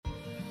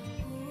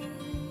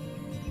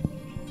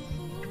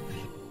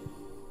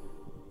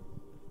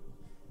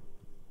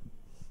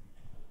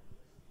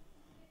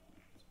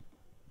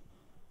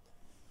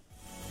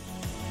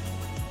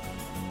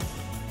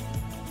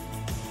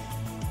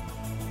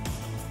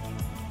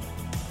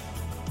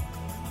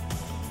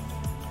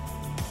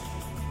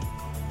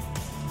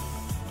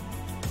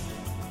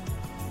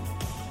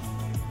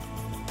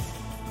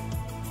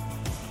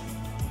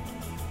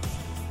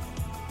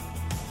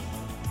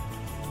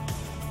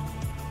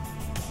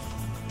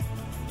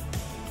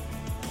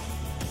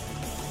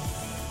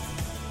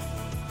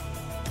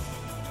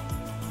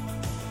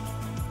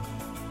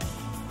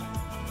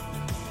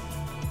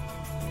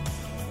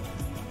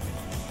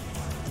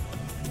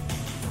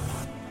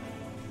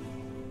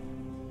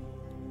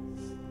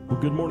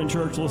Good morning,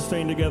 church. Let's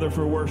stand together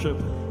for worship.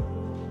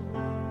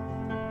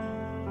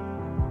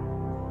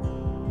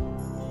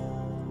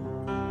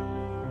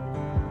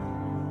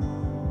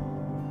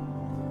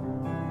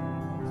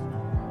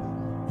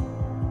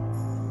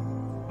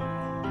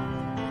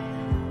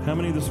 How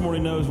many this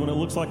morning knows when it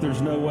looks like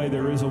there's no way,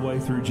 there is a way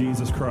through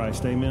Jesus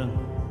Christ? Amen.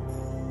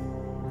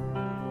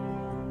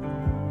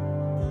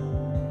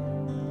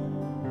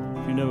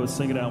 If you know it,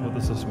 sing it out with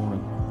us this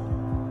morning.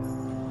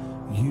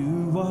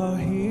 You are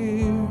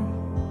here,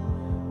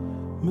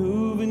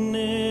 moving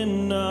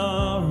in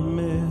our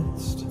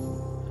midst.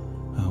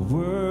 I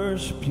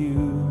worship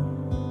you.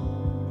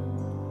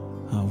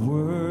 I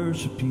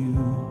worship you.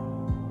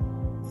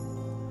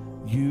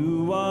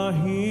 You are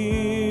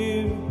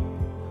here,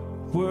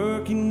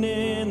 working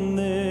in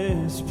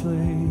this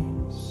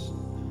place.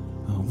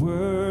 I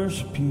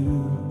worship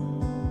you.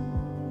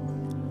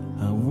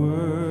 I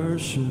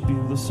worship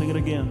you. Let's sing it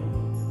again.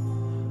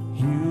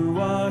 You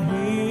are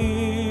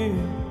here,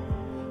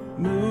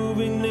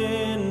 moving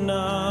in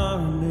our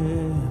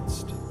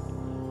midst.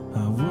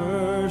 I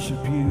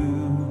worship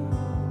you.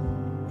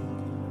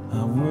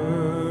 I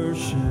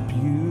worship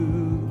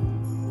you.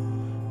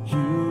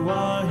 You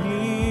are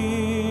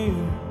here,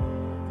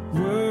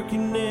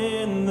 working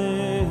in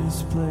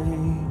this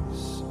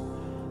place.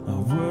 I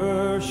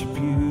worship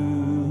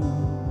you.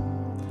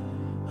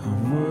 I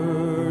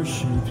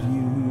worship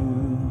you.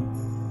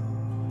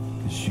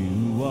 'Cause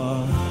you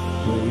are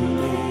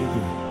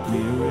waymaker,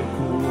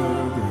 miracle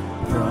worker,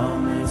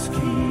 promise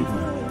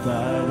keeper,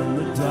 light in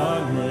the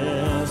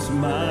darkness.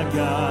 My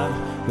God,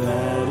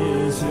 that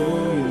is who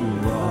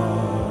you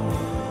are.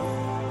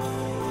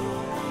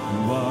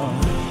 You are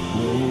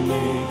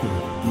waymaker,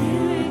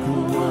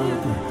 miracle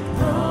worker,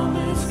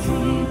 promise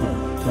keeper,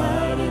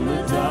 light in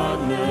the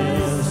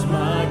darkness.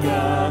 My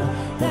God,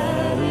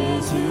 that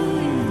is who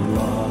you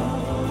are.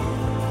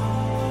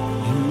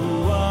 You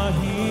are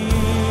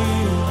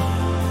here,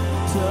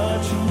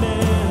 touching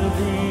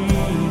every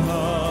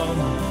heart.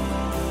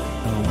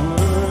 I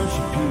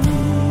worship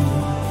you.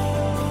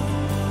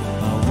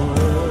 I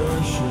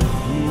worship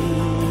you.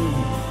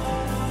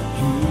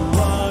 You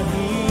are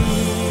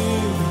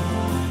here,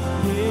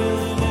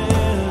 healing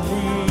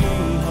every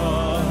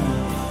heart.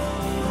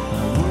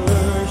 I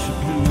worship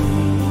you.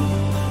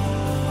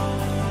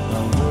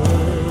 I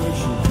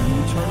worship you.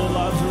 Turning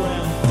lives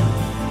around.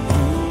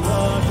 You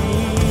are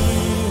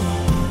here,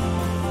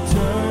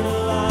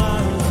 turning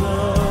lives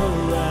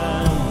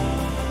around.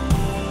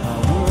 I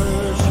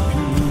worship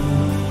you.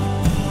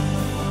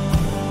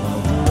 I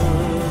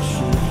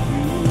worship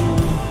you.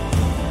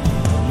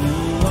 You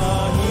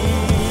are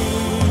here,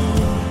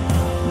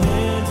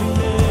 mending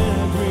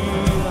every.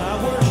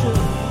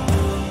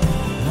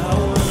 I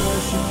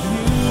worship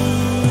you.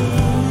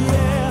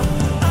 Yeah,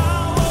 I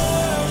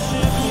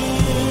worship you.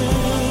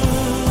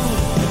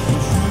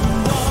 'Cause you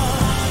are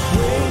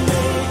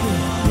waymaker,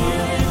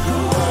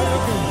 miracle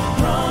worker,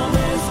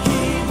 promise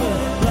keeper,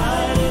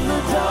 light in the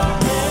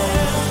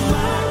darkness.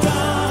 My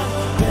God,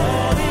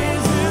 that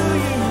is who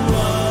you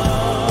are.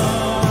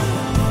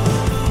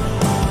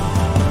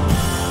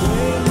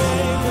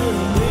 Waymaker,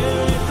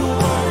 miracle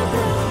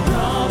worker,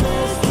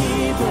 promise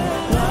keeper,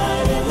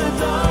 light in the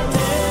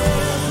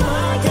darkness.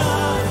 My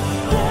God,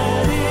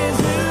 that is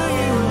who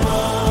you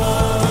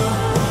are.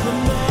 And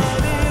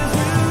that is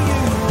who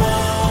you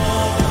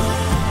are.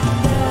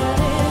 That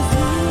is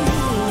who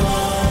you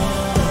are.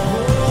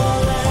 Oh,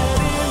 that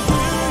is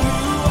who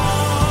you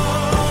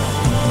are.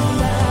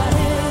 That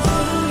is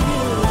who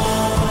you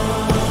are.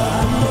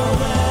 I know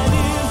that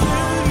is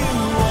who you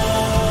are.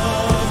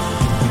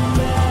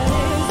 That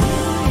is who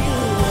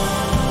you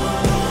are.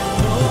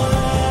 Oh,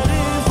 that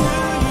is who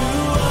you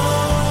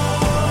are.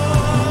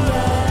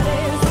 That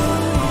is who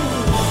you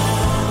are.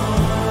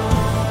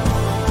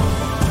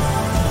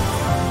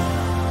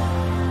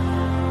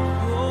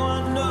 Oh,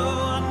 I know,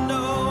 I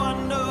know, I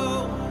know.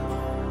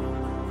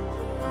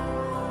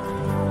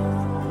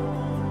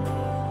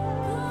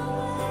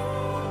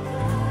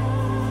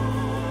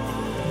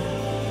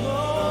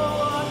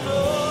 Oh, I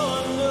know,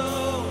 I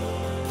know.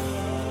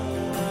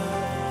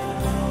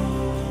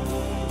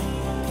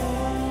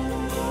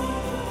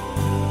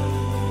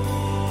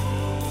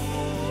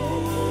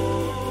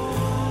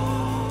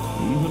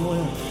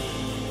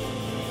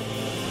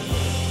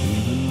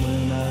 Even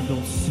when I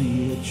don't see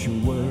it,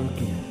 you're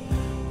working.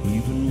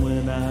 Even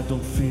when I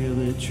don't feel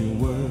it, you're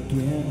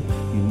working.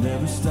 You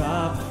never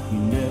stop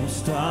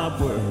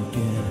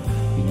working.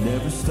 You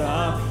never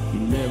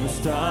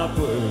stop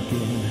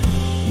working.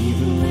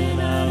 Even when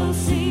I don't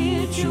see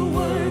it, you're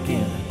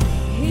working.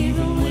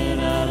 Even when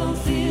I don't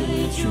feel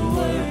it, you're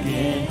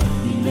working.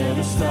 You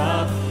never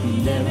stop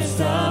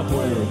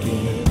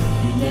working.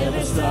 You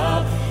never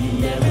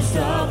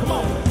stop, come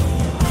on.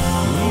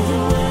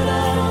 Even when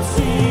I don't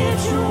see it,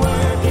 you're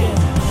working.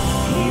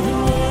 Even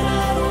when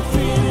I don't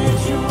feel it,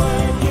 you're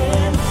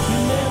working. You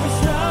never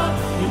stop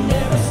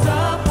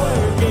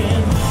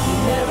working. You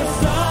never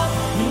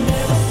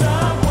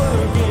stop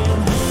working.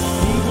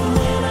 Even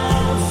when I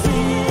don't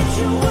see it,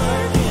 you're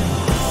working.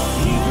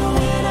 Even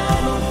when I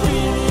don't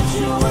feel it,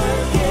 you're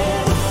working.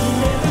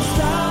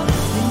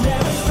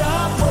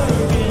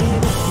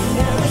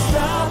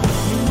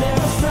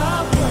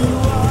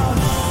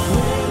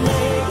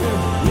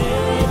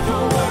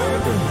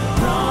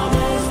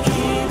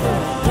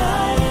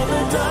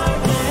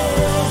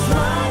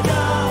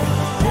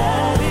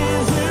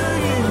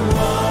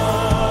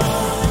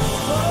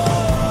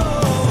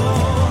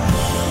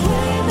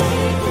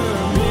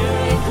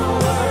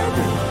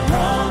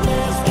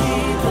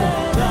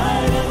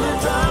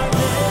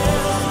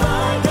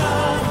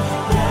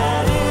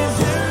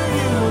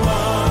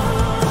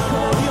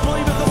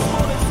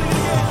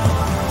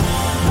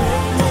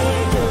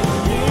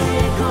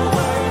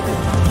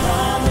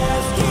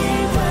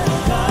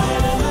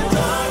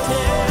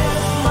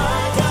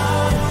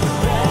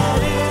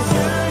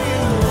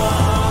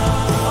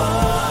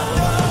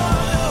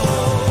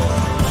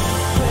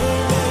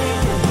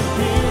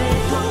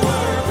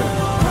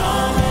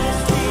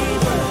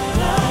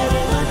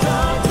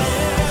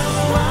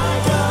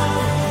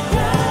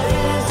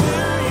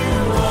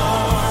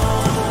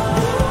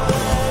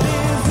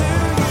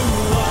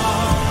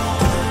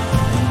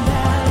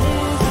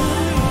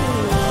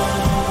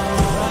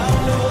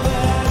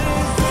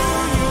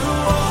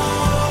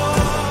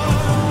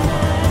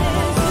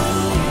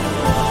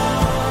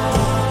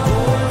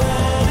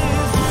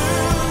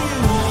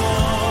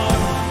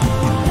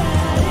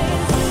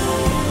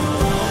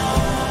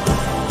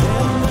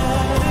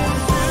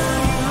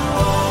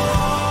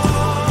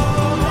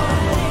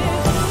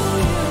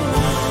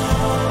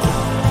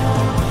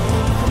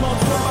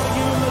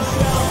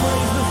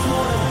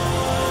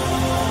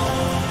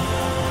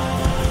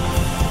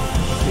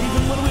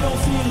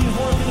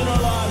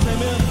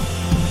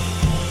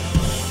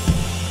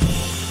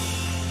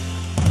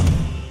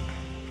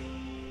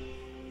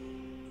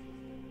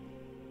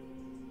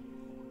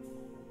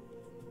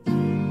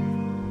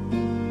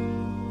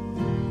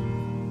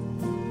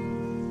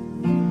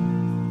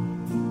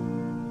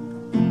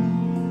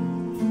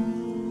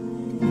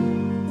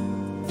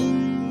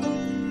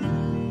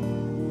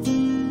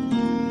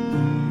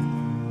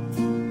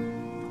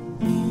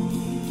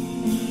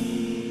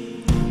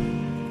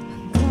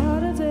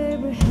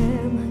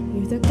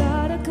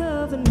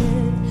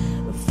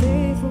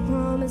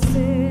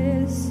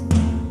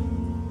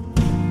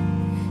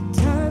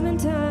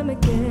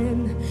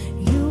 again.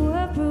 You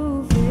have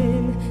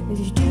proven that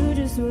you do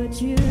just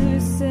what you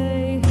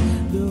say.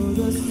 Though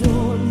the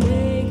storm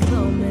may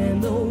come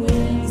and the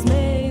winds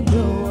may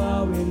blow,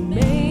 I'll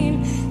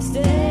remain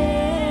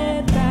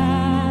steadfast.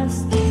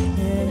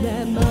 And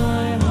let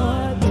my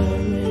heart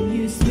learn when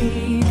you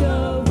speak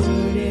a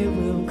word, it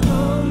will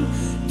come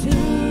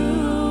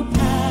to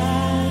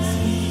pass.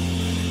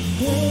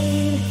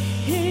 Great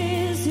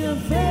is your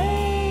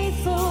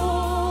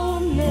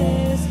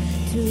faithfulness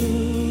to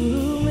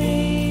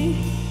me.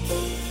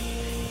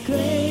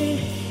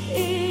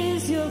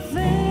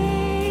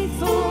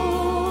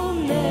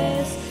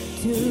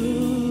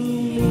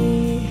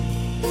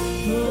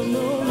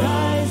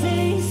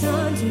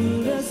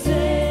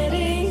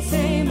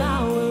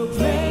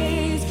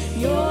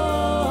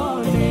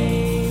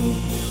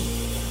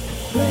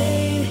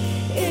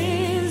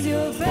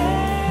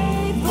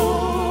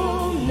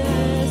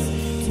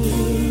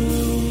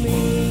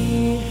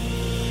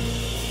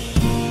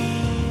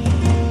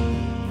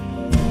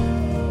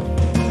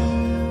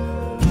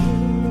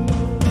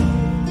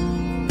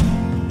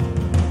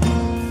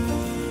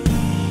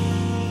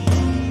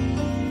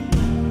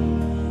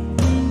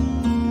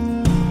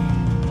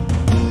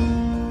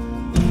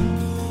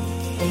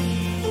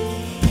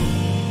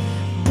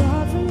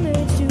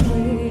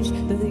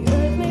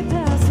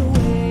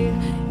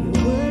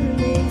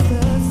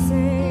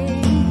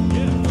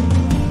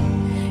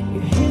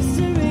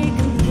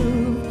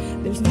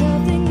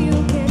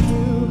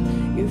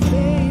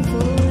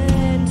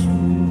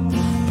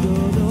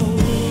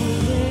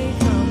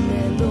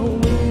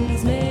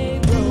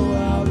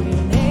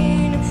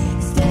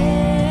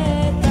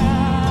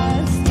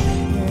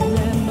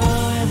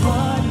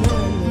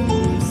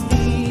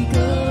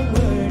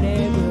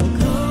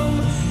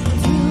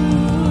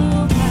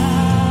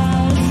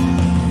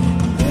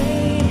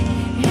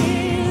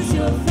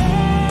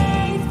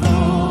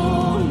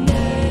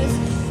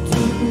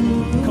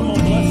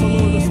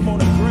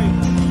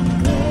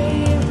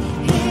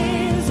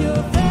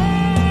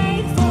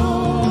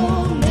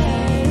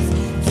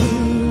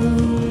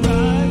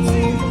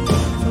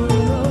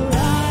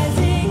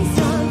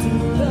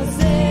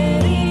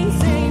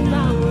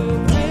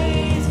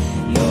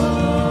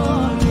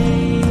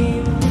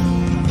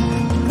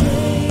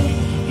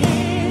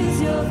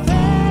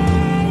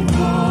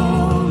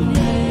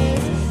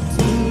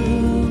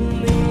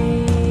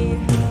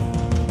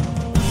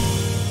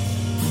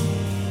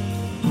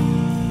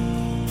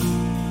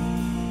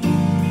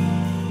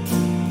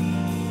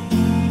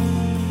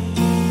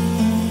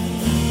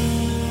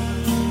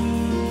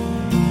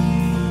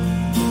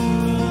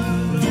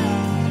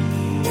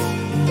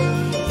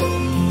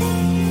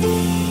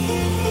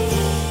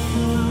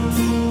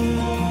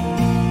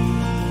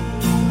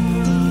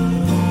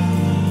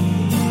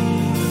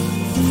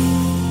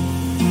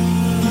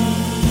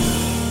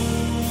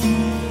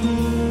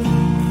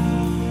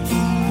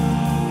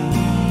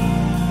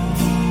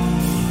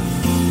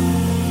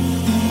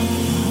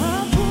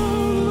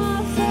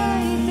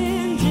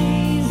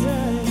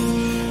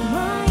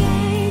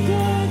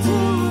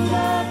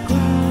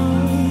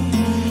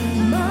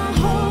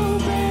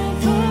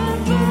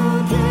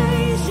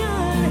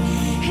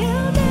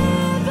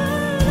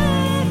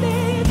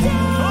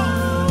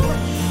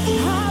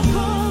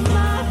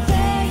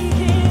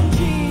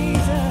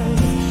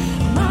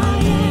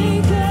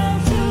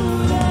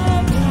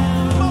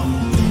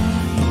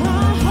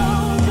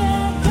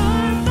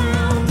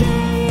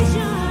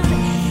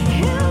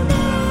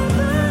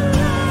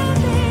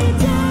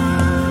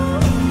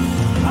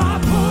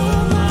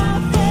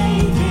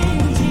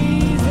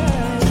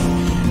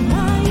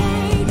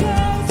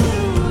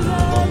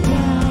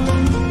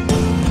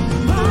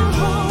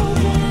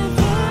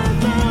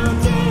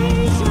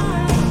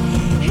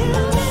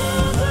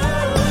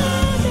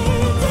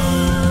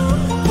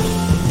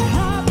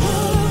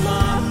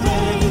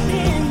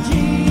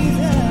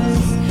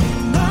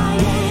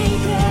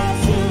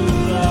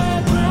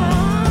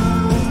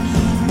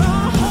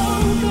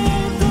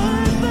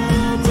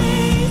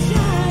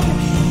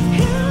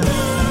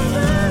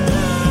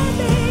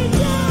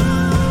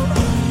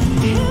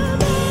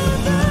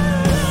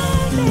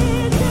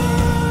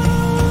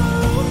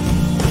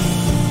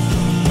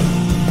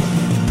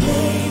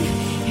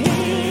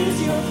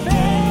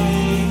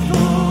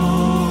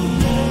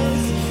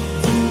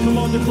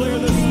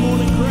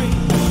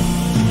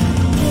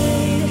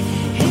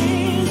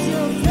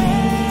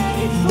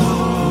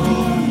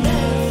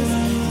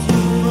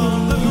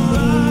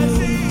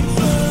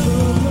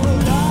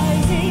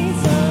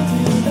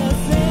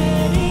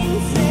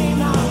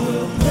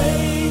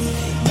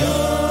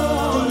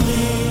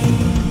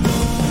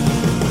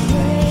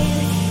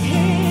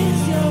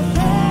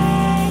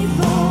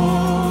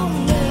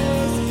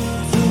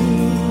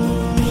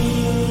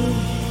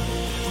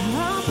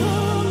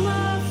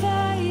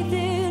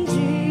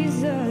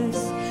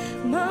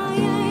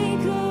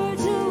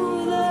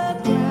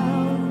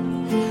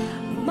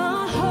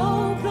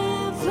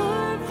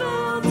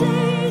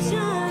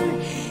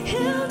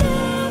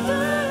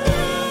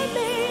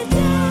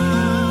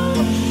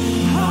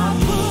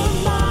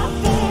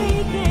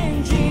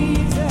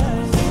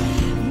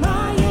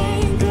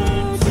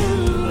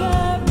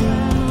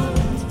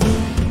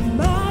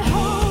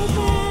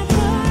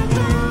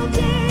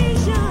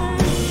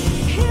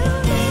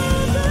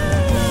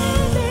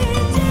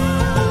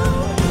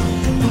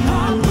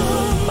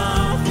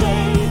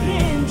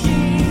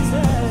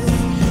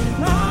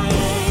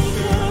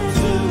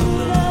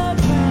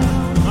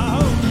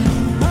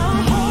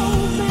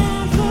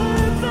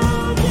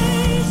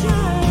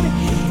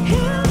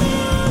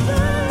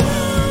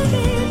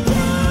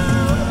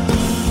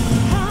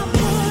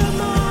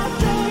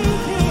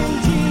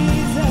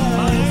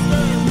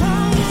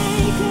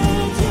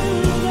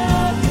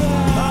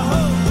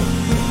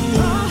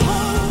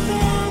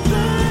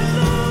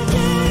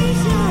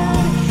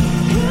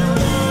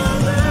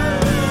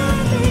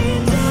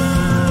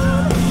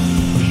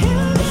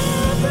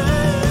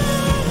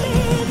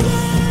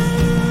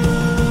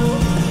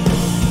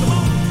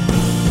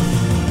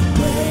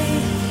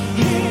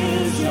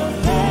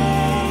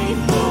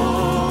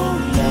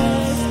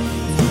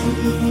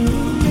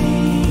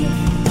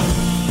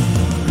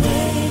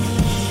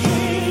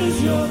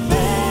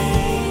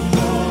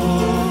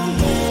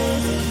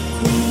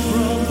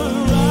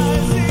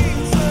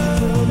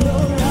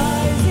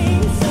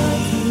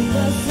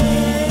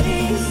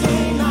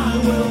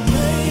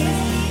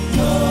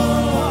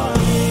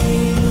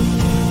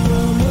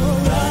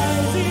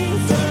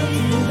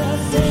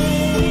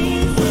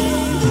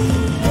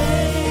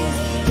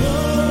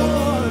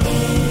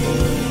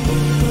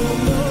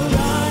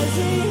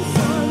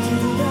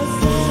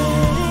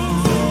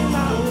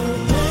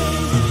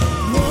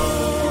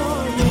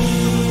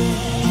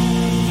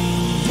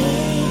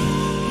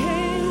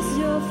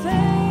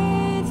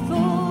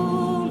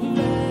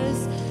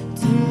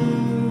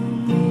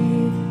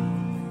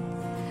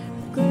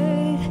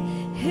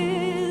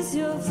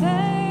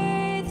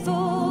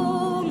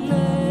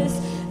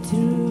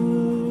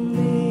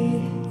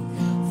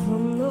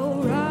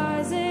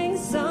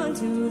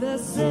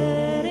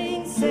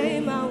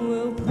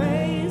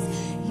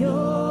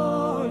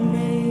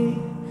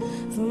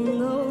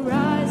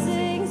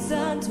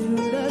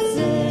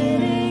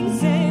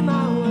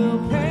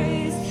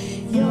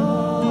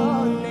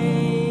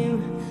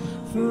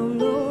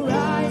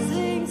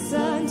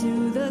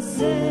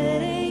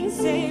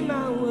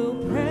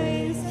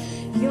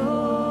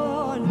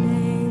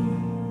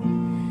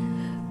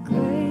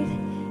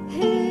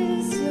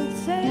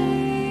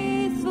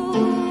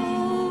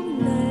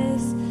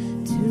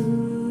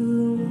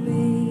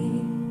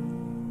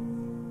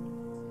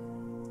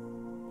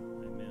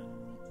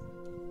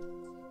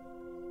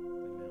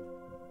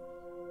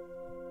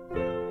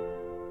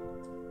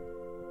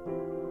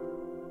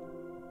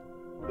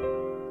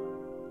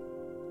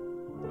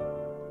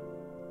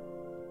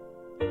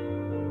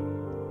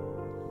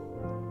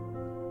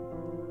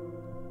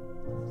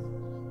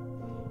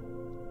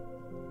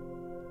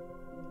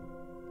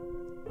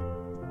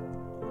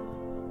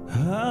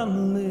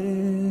 I'm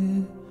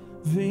living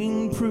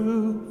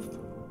proof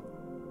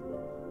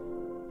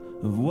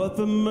of what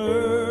the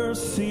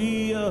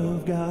mercy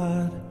of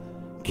God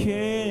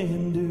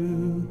can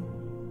do.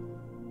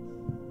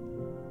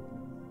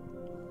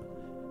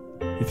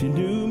 If you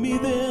knew me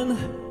then,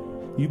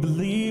 you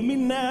believe me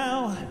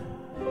now.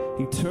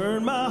 He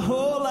turned my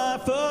whole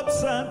life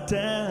upside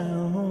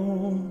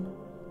down.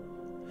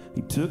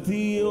 He took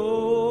the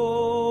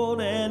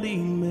old and he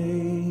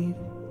made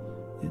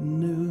it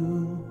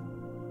new.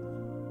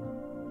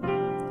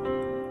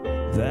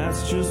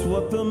 That's just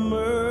what the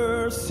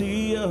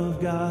mercy of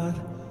God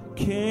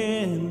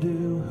can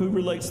do. Who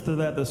relates to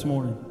that this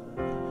morning?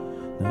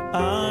 Now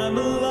I'm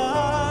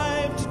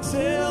alive to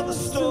tell the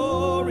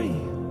story,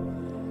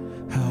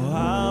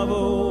 how I've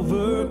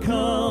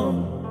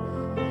overcome.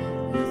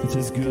 It's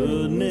His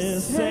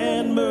goodness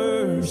and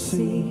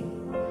mercy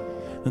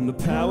and the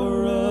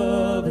power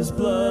of His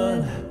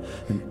blood.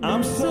 And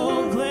I'm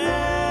so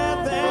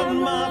glad that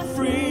my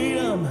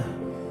freedom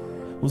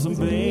wasn't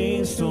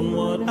based on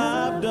what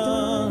I've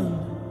done,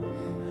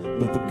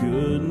 but the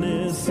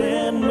goodness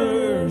and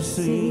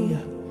mercy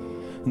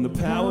and the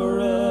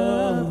power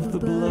of the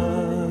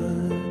blood.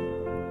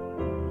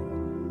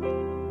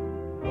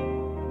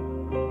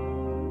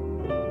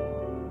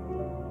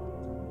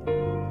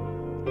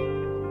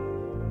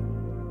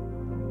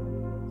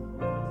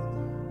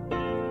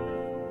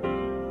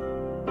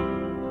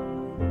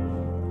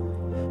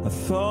 I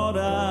thought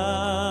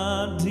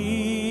I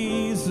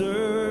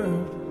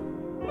deserved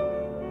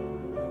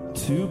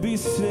to be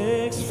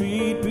 6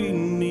 feet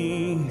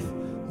beneath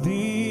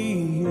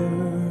the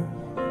earth,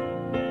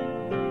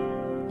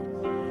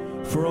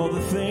 for all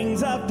the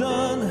things I've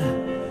done,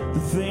 the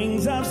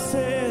things I've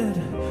said,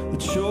 the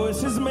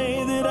choices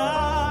made that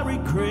I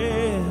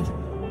regret.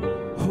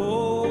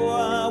 Oh,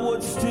 I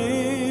would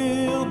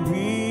still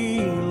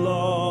be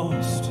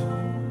lost.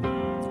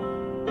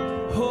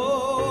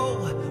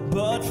 Oh,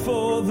 but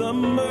for the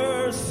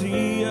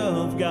mercy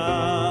of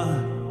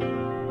God,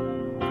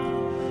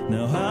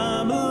 now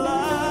I'm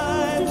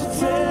alive to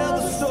tell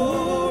the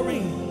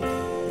story,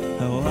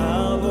 how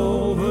I've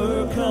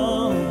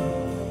overcome.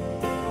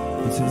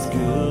 It's His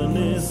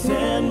goodness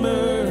and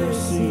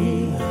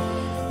mercy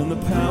and the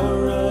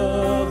power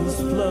of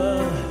His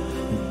blood.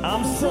 And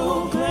I'm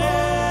so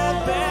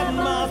glad that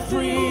my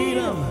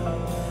freedom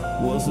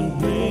wasn't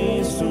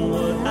based on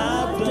what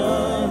I've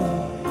done,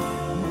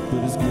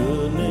 but His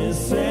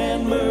goodness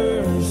and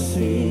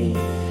mercy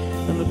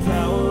and the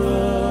power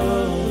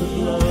of the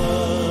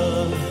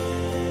blood.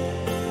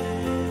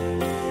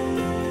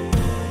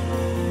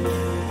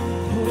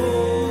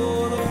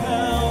 Oh, the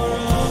power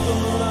of the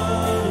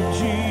blood of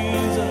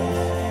Jesus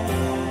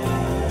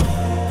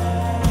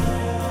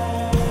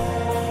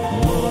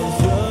was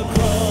the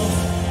cross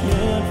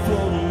meant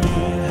for me,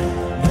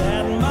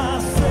 that my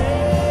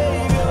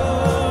Savior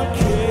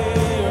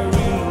carried.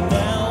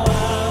 Now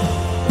I've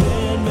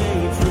been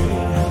made free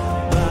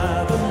by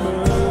the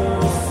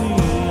mercy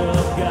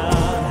of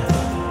God.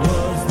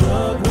 Was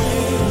the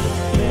grave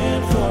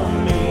meant for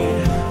me,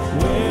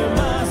 where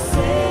my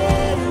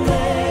sin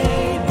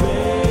lay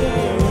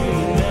buried?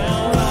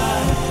 Now I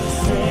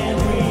stand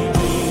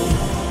redeemed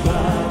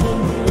by the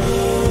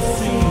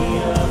mercy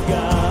of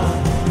God.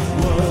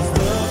 Was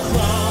the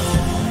cross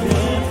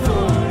meant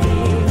for me,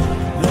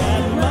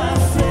 that my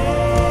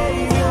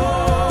Savior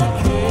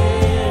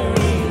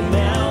carried?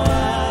 Now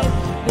I've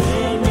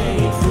been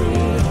made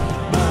free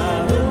by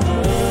the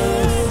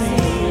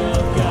mercy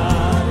of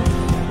God.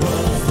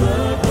 Was the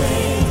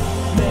grave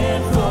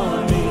meant for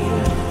me,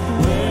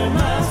 where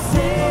my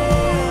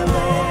sin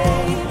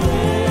lay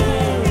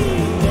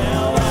buried?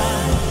 Now I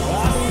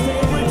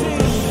stand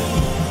redeemed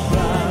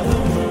by the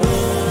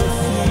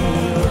mercy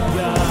of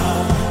God.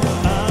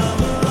 I'm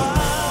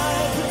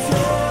alive to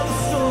tell the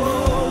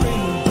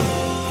story,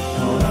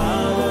 how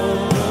I've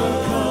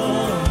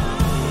overcome.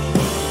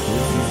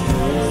 It's His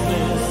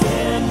goodness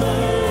and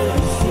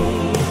mercy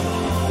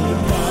and the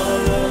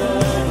power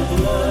of the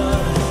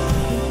blood.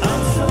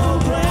 I'm so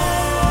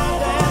glad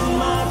that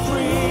my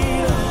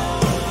freedom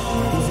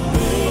was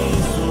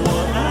based on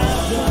what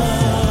I've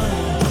done.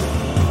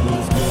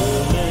 His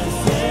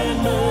goodness and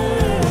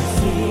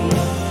mercy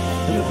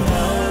and the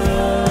power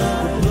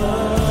of the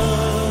blood.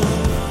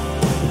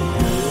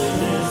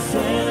 Goodness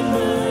and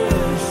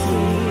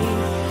mercy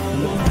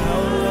and the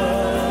power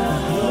of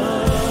the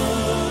blood.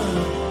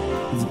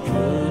 His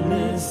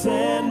goodness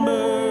and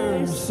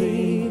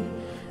mercy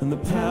and the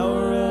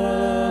power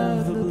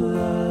of the blood.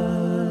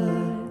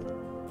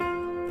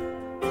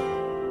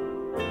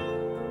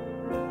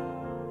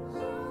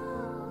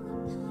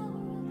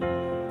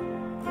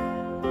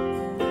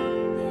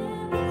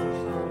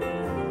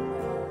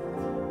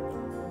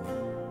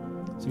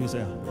 So you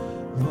say,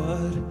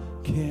 what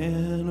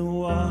can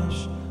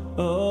wash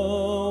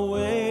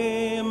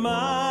away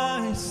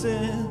my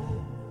sin?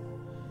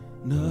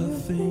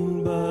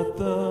 Nothing but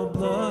the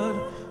blood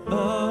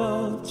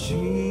of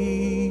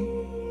Jesus.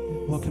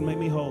 What can make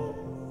me whole?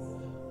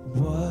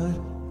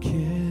 What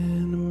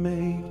can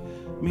make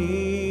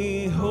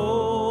me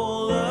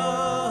whole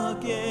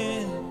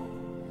again?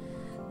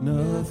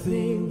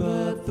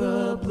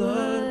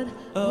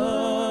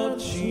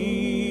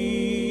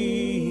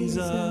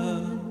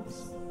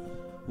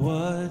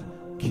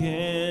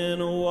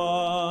 can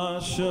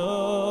wash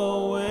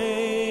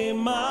away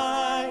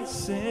my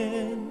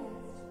sin?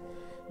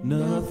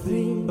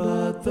 Nothing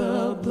but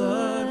the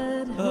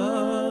blood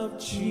of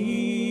Jesus.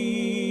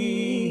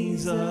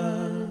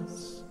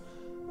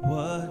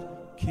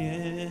 What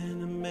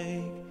can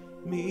make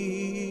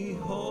me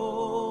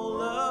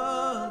whole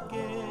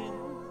again?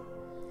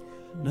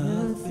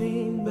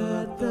 Nothing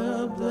but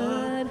the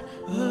blood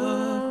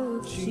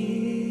of Jesus.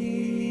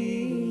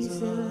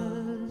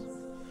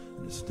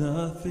 There's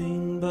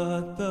nothing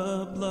but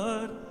the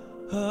blood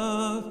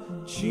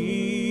of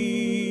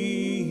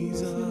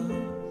Jesus.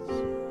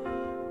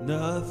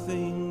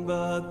 Nothing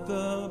but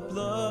the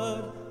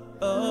blood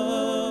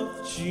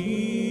of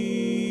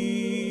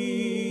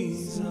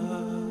Jesus.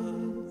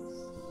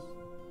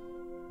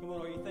 Come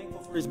on, are you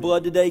thankful for His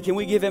blood today? Can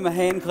we give Him a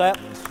hand clap?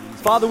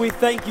 Father, we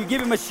thank you.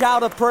 Give Him a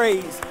shout of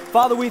praise.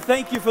 Father, we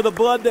thank you for the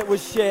blood that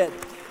was shed.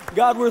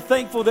 God, we're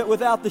thankful that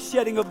without the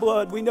shedding of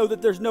blood, we know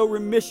that there's no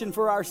remission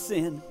for our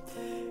sin.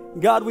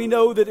 God, we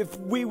know that if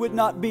we would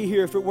not be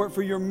here if it weren't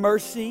for your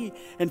mercy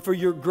and for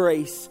your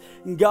grace.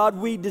 And God,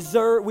 we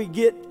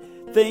get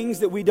things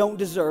that we don't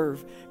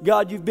deserve.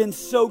 God, you've been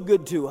so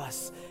good to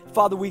us.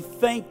 Father, we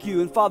thank you,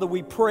 and Father,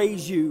 we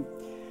praise you,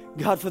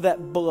 God, for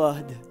that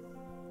blood.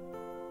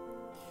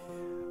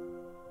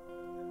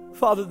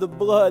 Father, the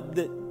blood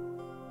that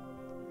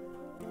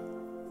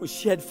was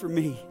shed for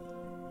me.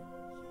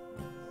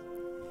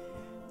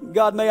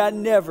 God, may I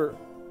never,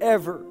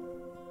 ever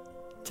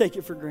take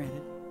it for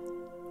granted.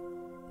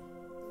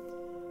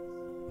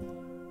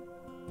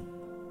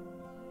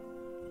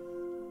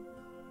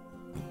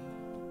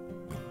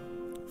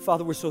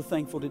 Father, we're so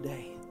thankful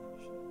today.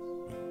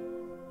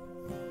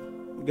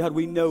 God,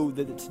 we know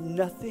that it's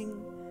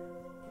nothing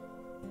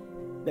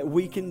that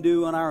we can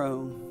do on our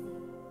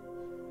own.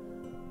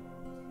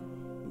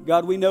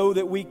 God, we know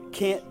that we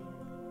can't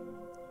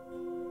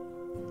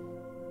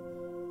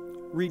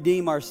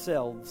redeem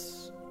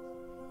ourselves.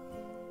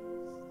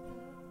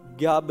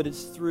 God, but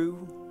it's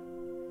through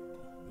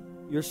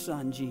your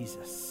Son,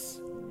 Jesus.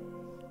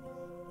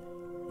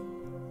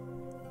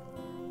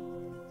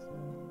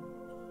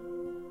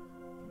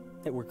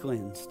 That we're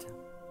cleansed.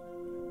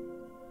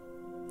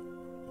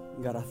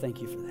 God, I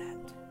thank you for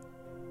that.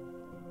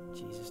 In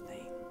Jesus'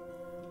 name.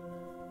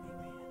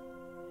 Amen.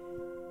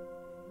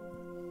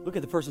 Look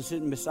at the person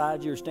sitting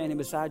beside you or standing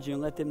beside you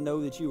and let them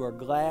know that you are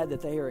glad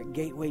that they are at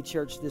Gateway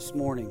Church this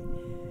morning.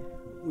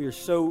 We are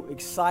so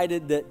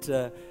excited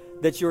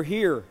that you're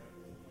here.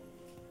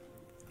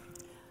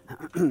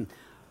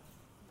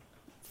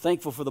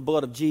 Thankful for the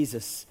blood of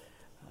Jesus.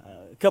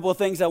 A couple of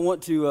things I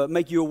want to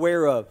make you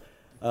aware of.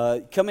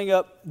 Coming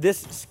up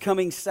this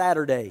coming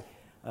Saturday,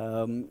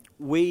 you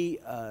may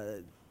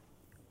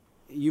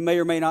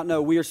or may not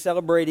know, we are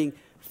celebrating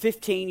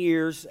 15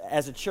 years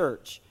as a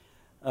church.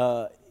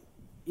 When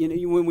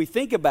we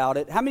think about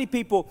it, how many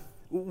people,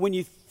 when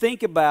you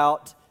think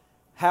about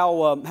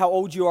how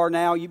old you are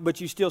now, but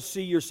you still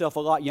see yourself a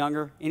lot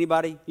younger?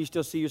 Anybody? You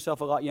still see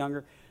yourself a lot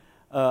younger?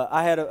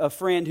 I had a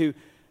friend who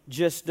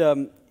just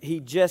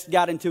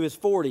got into his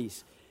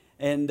 40s,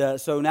 and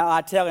so now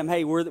I tell him,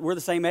 hey, we're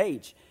the same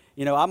age.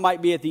 You know, I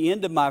might be at the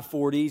end of my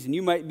 40s, and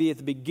you might be at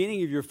the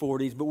beginning of your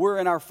 40s, but we're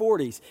in our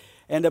 40s.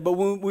 And but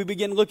when we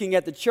begin looking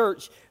at the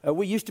church,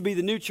 we used to be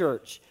the new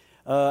church,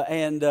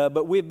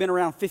 but we've been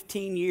around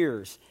 15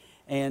 years,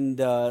 and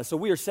so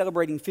we are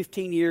celebrating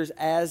 15 years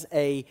as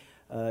a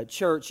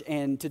church.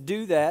 And to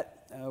do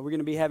that, we're going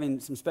to be having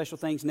some special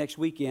things next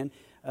weekend.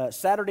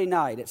 Saturday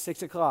night at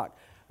 6 o'clock,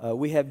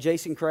 we have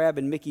Jason Crabb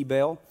and Mickey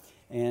Bell,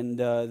 and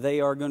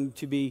they are going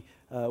to be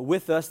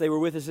with us. They were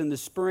with us in the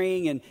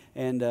spring,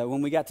 and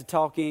when we got to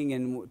talking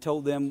and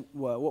told them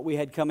what we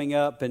had coming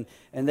up, and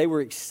they were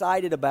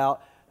excited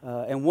about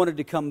and wanted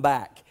to come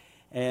back.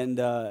 And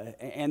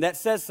that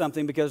says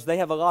something, because they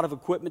have a lot of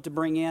equipment to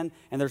bring in,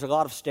 and there's a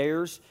lot of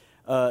stairs.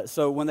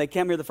 So when they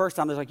came here the first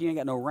time, they're like, you ain't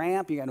got no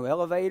ramp, you got no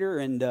elevator.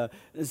 And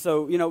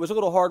so, it was a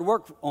little hard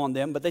work on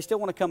them, but they still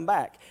want to come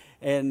back.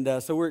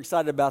 And so we're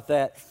excited about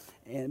that.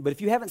 But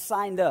if you haven't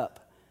signed up,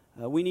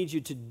 we need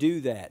you to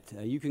do that.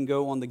 You can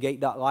go on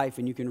thegate.life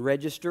and you can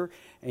register.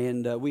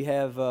 And we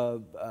have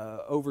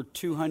over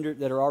 200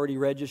 that are already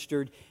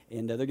registered.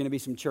 And there are going to be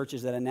some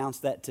churches that announce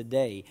that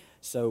today.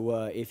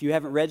 So if you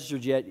haven't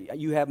registered yet,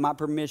 you have my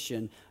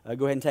permission.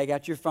 Go ahead and take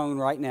out your phone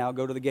right now.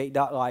 Go to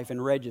thegate.life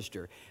and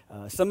register.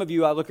 Some of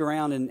you, I look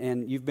around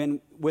and you've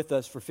been with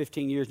us for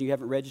 15 years and you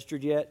haven't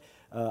registered yet.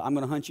 I'm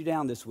going to hunt you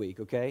down this week,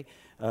 okay?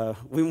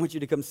 We want you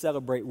to come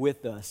celebrate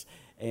with us.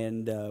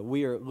 And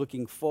we are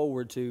looking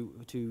forward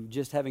to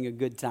just having a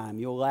good time.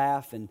 You'll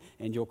laugh and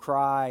you'll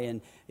cry,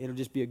 and it'll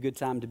just be a good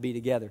time to be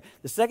together.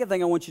 The second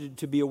thing I want you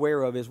to be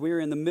aware of is we're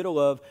in the middle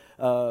of,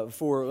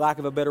 for lack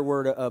of a better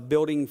word, a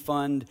building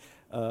fund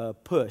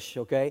push,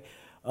 okay?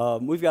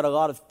 We've got a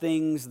lot of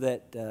things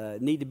that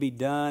need to be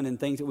done and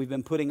things that we've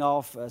been putting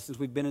off since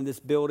we've been in this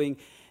building.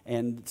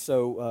 And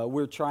so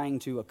we're trying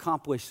to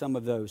accomplish some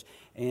of those.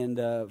 And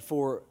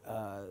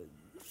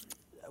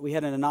we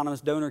had an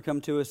anonymous donor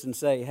come to us and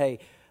say, hey,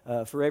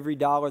 for every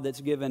dollar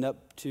that's given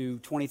up to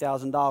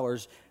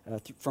 $20,000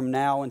 from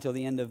now until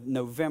the end of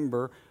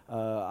November,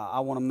 I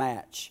want to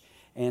match.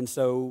 And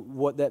so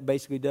what that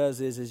basically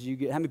does is you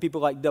get, how many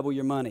people like double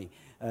your money?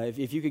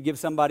 If you could give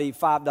somebody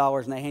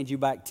 $5 and they hand you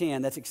back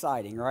 10, that's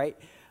exciting, right?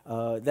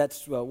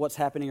 That's what's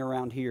happening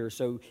around here.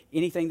 So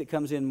anything that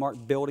comes in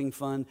marked building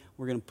fund,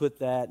 we're going to put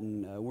that,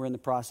 and we're in the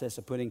process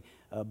of putting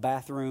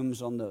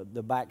bathrooms on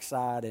the back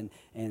side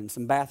and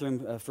some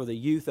bathroom for the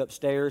youth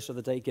upstairs so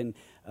that they can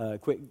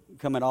quit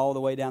coming all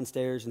the way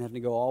downstairs and having to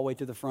go all the way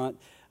to the front.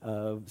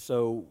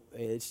 So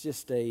it's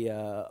just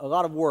a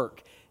lot of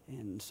work.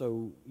 And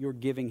so your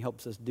giving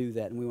helps us do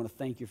that, and we want to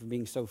thank you for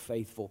being so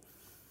faithful.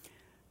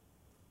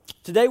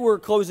 Today we're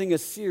closing a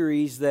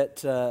series that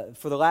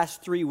for the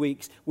last 3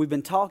 weeks we've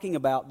been talking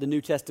about the New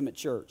Testament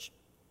church.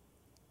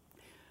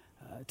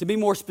 To be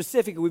more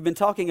specific, we've been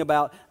talking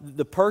about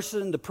the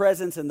person, the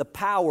presence, and the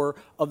power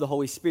of the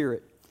Holy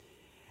Spirit.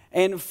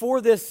 And for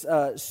this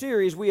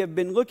series, we have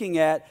been looking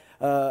at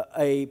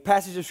a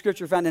passage of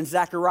Scripture found in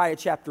Zechariah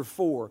chapter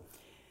 4.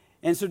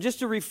 And so just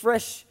to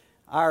refresh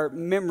our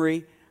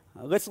memory,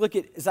 let's look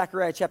at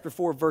Zechariah chapter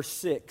 4, verse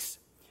 6.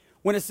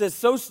 When it says,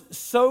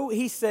 So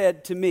he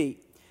said to me,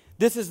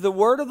 this is the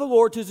word of the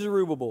Lord to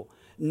Zerubbabel,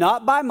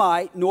 not by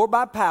might nor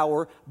by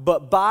power,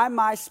 but by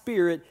my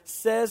Spirit,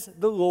 says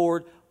the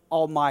Lord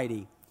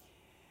Almighty.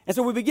 And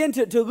so we begin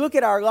to look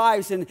at our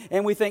lives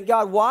and we think,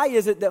 God, why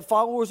is it that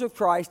followers of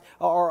Christ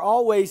are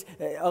always,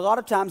 a lot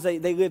of times they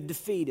live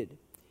defeated?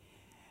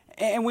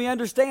 And we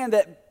understand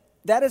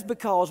that is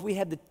because we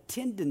have the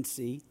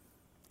tendency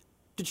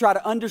to try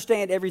to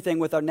understand everything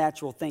with our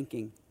natural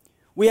thinking.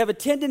 We have a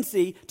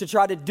tendency to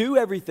try to do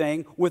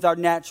everything with our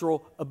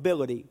natural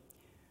ability.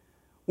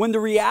 When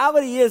the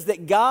reality is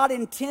that God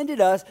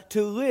intended us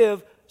to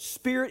live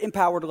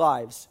Spirit-empowered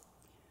lives.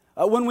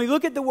 When we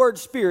look at the word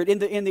Spirit,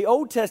 in the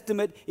Old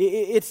Testament,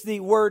 it's the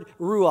word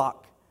Ruach.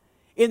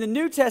 In the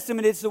New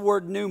Testament, it's the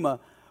word Pneuma.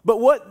 But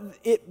what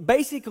it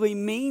basically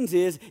means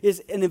is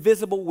an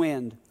invisible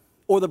wind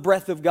or the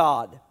breath of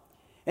God.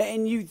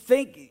 And you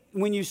think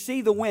when you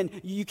see the wind,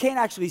 you can't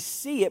actually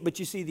see it, but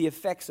you see the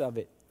effects of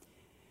it.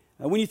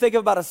 When you think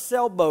about a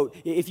sailboat,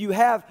 if you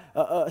have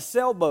a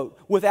sailboat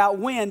without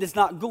wind, it's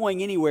not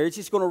going anywhere. It's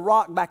just going to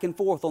rock back and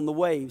forth on the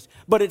waves.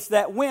 But it's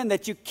that wind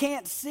that you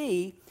can't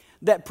see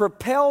that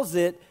propels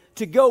it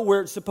to go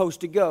where it's supposed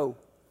to go.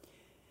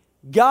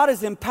 God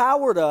has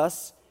empowered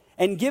us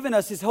and given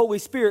us His Holy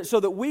Spirit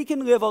so that we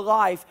can live a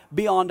life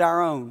beyond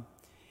our own.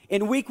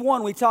 In week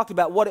 1, we talked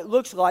about what it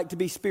looks like to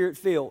be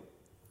Spirit-filled.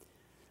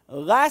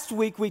 Last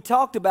week, we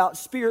talked about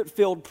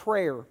Spirit-filled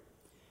prayer.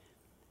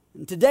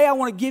 And today I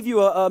want to give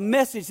you a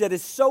message that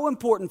is so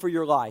important for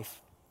your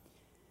life.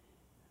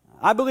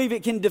 I believe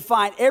it can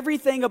define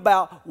everything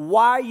about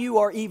why you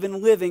are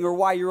even living or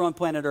why you're on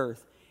planet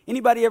Earth.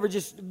 Anybody ever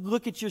just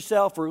look at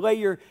yourself or lay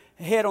your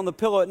head on the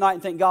pillow at night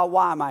and think, God,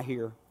 why am I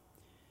here?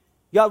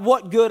 God,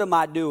 what good am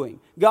I doing?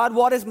 God,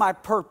 what is my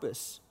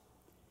purpose?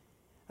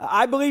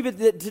 I believe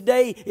that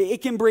today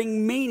it can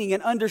bring meaning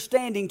and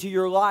understanding to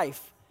your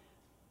life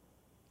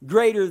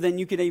greater than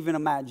you could even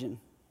imagine.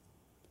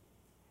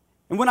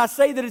 And when I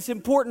say that it's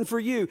important for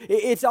you,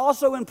 it's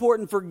also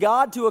important for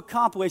God to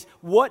accomplish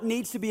what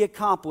needs to be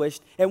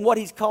accomplished and what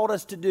He's called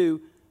us to do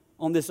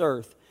on this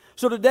earth.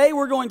 So today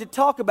we're going to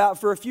talk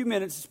about, for a few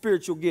minutes,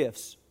 spiritual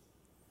gifts.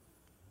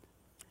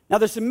 Now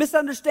there's some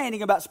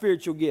misunderstanding about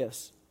spiritual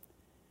gifts.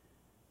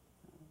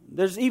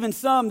 There's even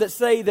some that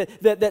say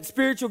that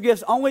spiritual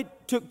gifts only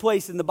took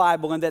place in the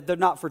Bible and that they're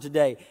not for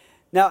today.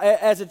 Now,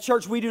 as a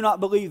church, we do not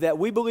believe that.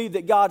 We believe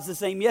that God's the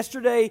same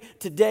yesterday,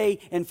 today,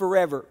 and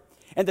forever.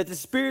 And that the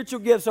spiritual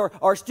gifts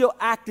are still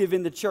active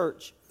in the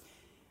church.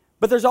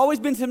 But there's always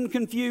been some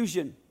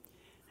confusion.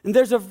 And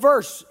there's a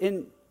verse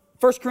in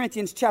 1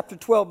 Corinthians chapter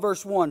 12,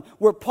 verse 1,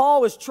 where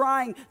Paul is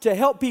trying to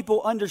help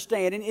people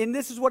understand. And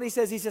this is what he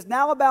says. He says,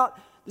 now about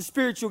the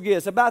spiritual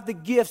gifts, about the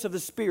gifts of the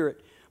Spirit,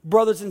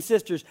 brothers and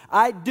sisters,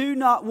 I do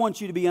not want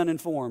you to be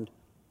uninformed.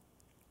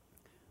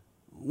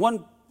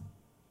 One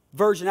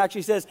version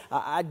actually says,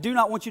 I do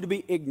not want you to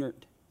be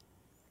ignorant.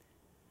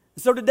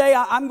 So today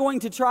I'm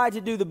going to try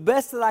to do the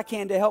best that I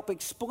can to help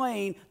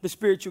explain the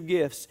spiritual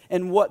gifts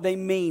and what they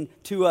mean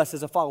to us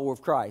as a follower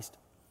of Christ.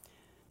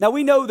 Now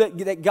we know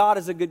that God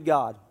is a good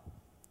God.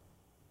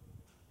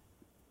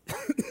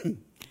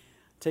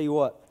 Tell you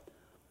what,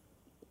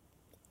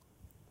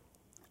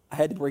 I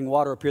had to bring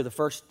water up here the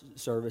first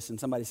service, and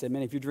somebody said,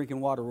 man, if you're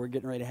drinking water, we're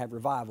getting ready to have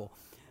revival.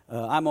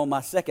 I'm on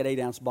my second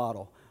 8-ounce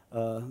bottle.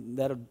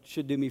 That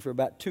should do me for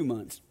about 2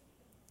 months.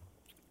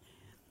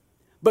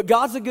 But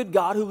God's a good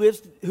God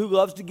who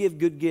loves to give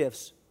good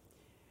gifts.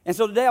 And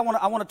so today I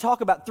want to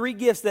talk about 3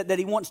 gifts that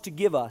He wants to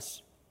give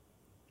us.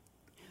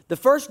 The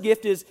first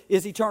gift is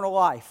eternal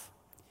life.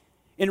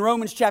 In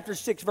Romans chapter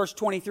 6, verse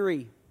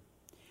 23,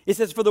 it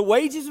says, for the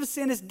wages of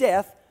sin is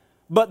death,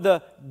 but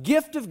the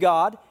gift of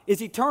God is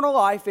eternal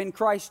life in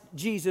Christ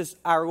Jesus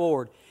our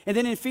Lord. And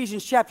then in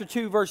Ephesians chapter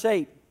 2, verse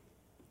 8,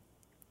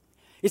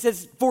 it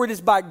says, for it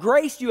is by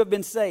grace you have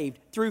been saved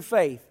through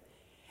faith.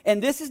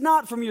 And this is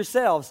not from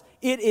yourselves,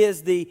 it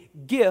is the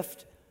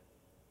gift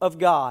of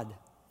God.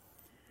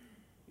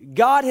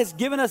 God has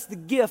given us the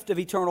gift of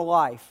eternal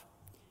life.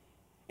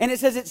 And it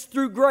says it's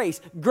through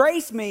grace.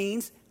 Grace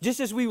means, just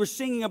as we were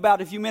singing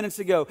about a few minutes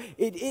ago,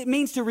 it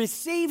means to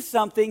receive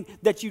something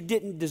that you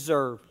didn't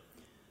deserve.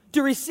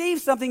 To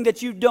receive something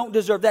that you don't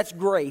deserve, that's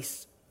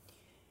grace.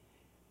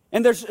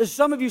 And there's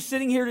some of you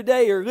sitting here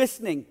today or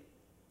listening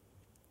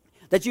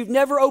that you've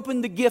never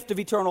opened the gift of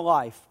eternal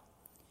life.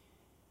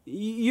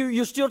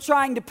 You're still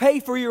trying to pay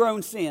for your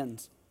own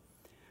sins.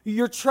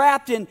 You're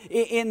trapped in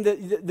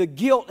the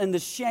guilt and the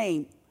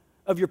shame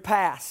of your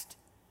past.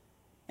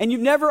 And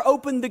you've never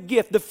opened the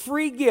gift, the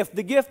free gift,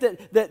 the gift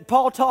that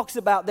Paul talks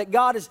about, that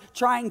God is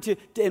trying to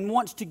and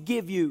wants to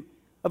give you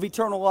of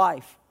eternal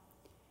life.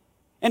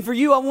 And for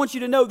you, I want you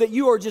to know that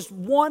you are just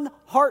one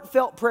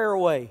heartfelt prayer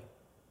away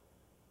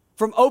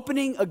from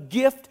opening a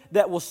gift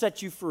that will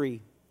set you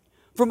free.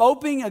 From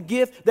opening a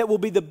gift that will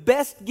be the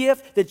best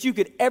gift that you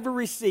could ever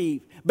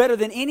receive. Better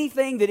than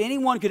anything that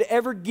anyone could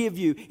ever give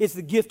you. It's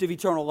the gift of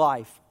eternal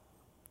life.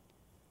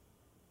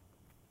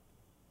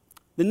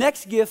 The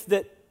next gift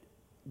that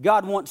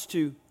God wants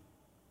to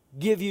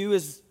give you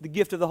is the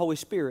gift of the Holy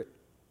Spirit.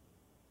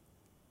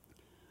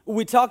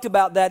 We talked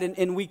about that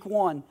in week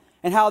 1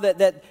 and how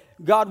that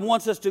God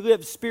wants us to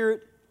live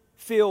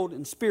Spirit-filled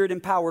and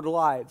Spirit-empowered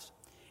lives.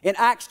 In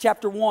Acts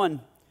chapter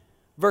 1,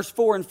 verse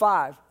 4 and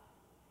 5,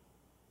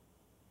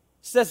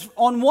 says,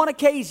 on one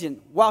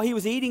occasion, while he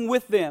was eating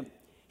with them,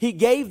 he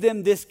gave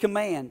them this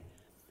command: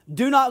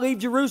 do not leave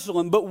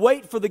Jerusalem, but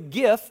wait for the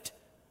gift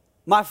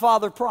my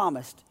Father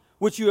promised,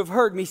 which you have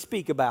heard me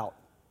speak about.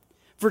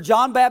 For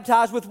John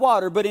baptized with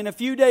water, but in a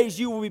few days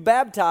you will be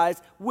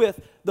baptized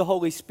with the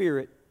Holy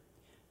Spirit.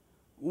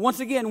 Once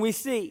again, we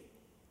see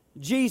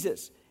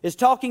Jesus is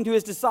talking to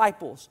his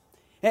disciples,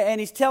 and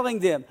he's telling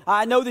them,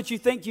 I know that you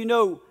think you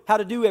know how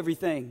to do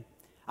everything.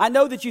 I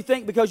know that you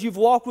think because you've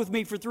walked with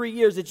me for 3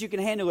 years that you can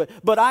handle it.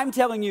 But I'm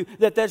telling you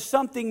that there's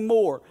something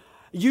more.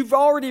 You've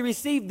already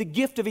received the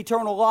gift of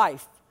eternal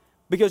life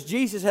because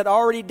Jesus had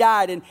already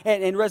died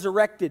and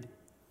resurrected.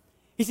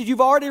 He said,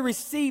 you've already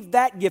received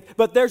that gift,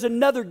 but there's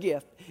another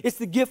gift. It's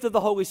the gift of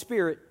the Holy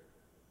Spirit.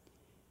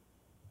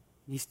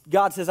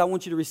 God says, I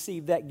want you to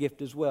receive that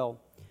gift as well.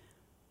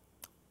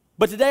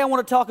 But today I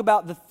want to talk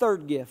about the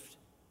third gift.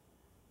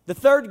 The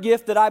third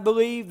gift that I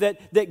believe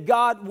that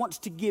God wants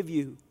to give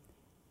you.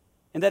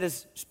 And that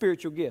is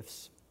spiritual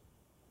gifts.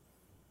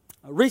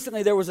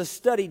 Recently, there was a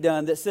study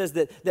done that says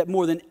that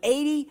more than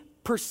 80%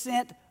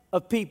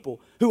 of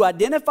people who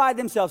identify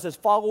themselves as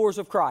followers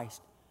of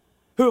Christ,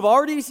 who have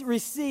already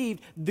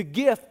received the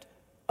gift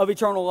of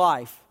eternal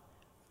life,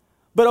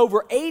 but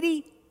over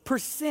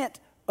 80%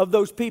 of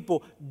those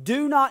people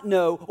do not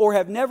know or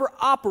have never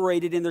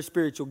operated in their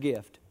spiritual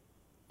gift.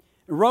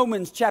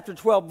 Romans chapter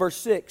 12, verse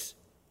 6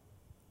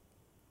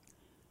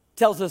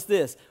 tells us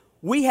this: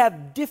 we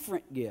have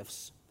different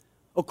gifts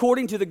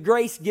according to the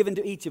grace given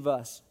to each of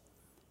us.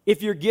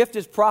 If your gift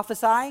is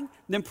prophesying,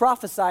 then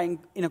prophesying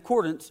in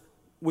accordance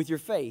with your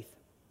faith.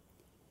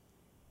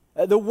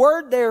 The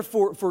word there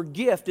for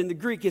gift in the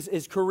Greek is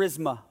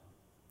charisma.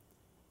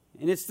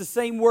 And it's the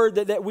same word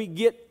that we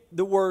get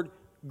the word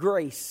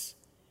grace.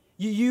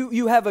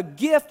 You have a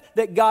gift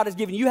that God has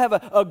given. You have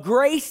a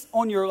grace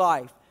on your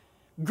life.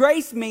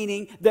 Grace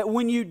meaning that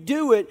when you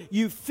do it,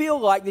 you feel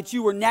like that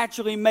you were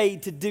naturally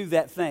made to do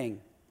that thing.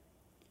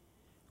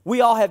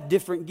 We all have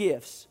different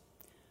gifts.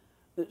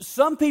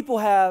 Some people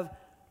have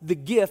the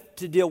gift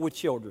to deal with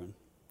children.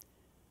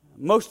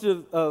 Most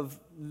of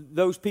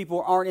those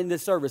people aren't in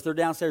this service. They're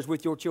downstairs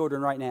with your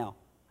children right now.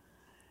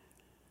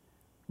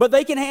 But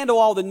they can handle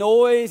all the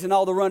noise and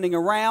all the running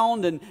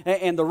around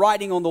and the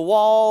writing on the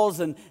walls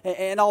and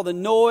all the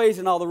noise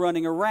and all the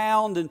running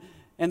around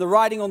and the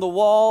writing on the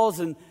walls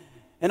and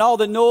all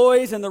the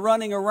noise and the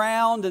running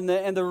around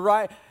and the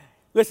right.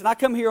 Listen, I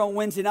come here on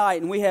Wednesday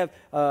night and we have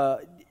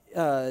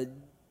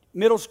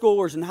middle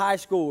schoolers and high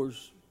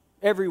schoolers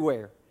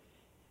everywhere.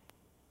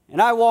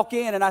 And I walk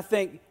in and I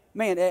think,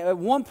 man, at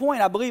one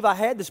point I believe I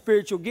had the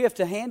spiritual gift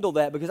to handle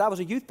that because I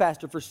was a youth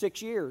pastor for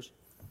 6 years.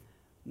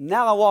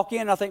 Now I walk in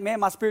and I think, man,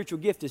 my spiritual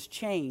gift has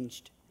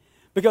changed.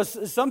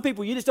 Because some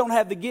people, you just don't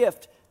have the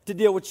gift to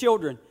deal with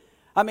children.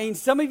 I mean,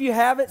 some of you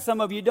have it,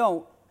 some of you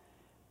don't.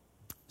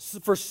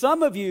 For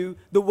some of you,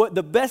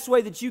 the best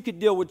way that you could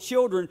deal with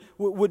children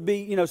would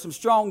be, some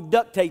strong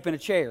duct tape in a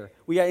chair.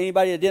 We got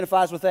anybody that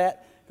identifies with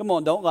that? Come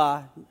on, don't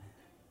lie.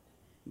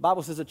 The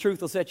Bible says the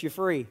truth will set you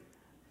free.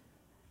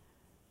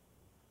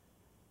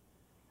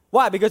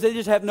 Why? Because they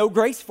just have no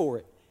grace for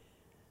it.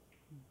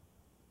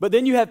 But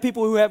then you have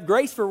people who have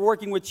grace for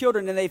working with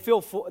children and they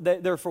feel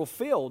they're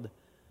fulfilled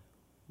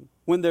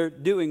when they're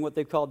doing what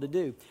they're called to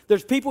do.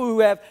 There's people who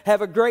have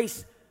a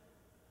grace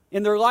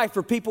in their life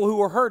for people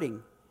who are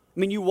hurting. I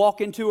mean, you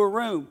walk into a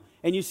room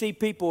and you see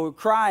people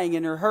crying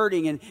and they're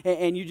hurting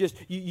and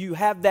you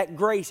have that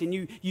grace and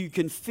you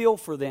can feel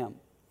for them.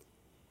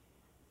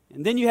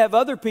 And then you have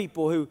other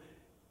people who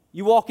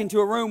you walk into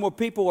a room where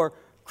people are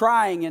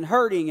crying and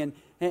hurting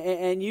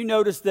and you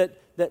notice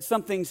that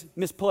something's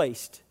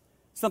misplaced.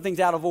 Something's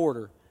out of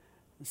order.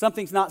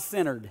 Something's not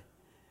centered.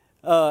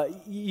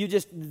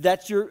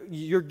 That's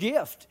your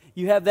gift.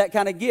 You have that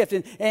kind of gift.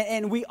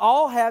 And we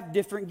all have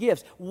different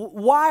gifts.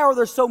 Why are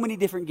there so many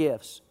different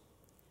gifts?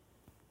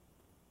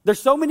 There's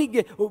so many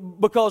gifts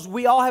because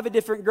we all have a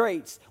different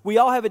grace. We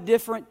all have a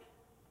different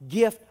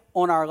gift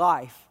on our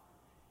life.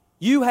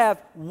 You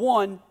have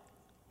one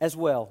as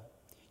well.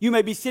 You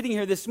may be sitting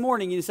here this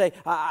morning and you say,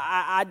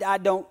 I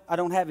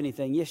don't have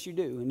anything. Yes, you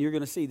do. And you're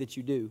going to see that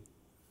you do.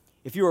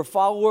 If you're a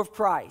follower of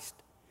Christ,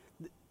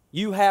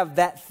 you have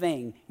that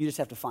thing. You just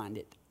have to find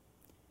it.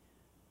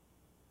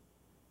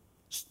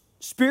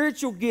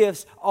 Spiritual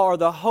gifts are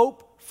the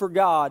hope for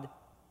God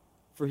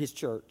for His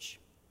church.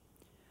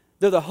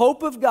 They're the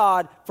hope of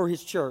God for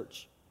His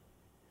church.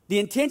 The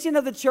intention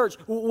of the church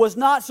was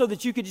not so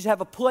that you could just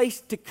have a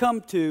place to come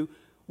to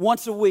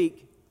once a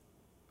week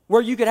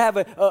where you could have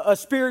a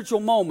spiritual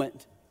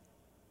moment.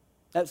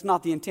 That's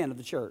not the intent of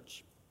the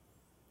church.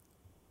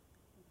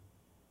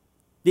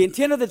 The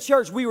intent of the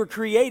church, we were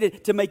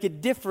created to make a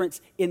difference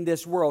in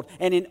this world.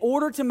 And in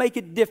order to make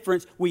a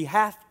difference, we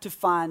have to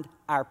find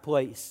our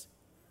place.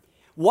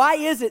 Why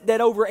is it that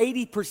over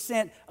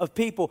 80% of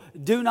people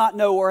do not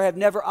know or have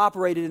never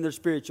operated in their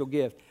spiritual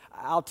gift?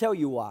 I'll tell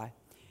you why.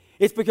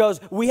 It's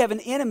because we have an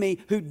enemy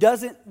who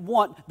doesn't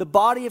want the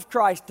body of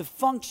Christ to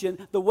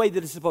function the way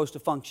that it's supposed to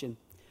function.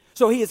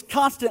 So he is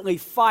constantly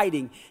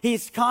fighting. He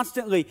is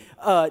constantly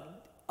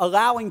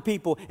allowing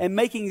people and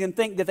making them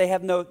think that they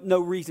have no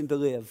reason to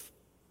live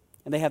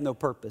and they have no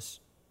purpose.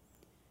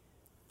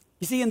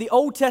 You see, in the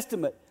Old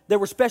Testament, there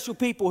were special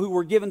people who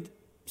were given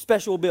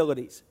special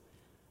abilities.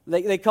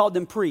 They called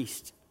them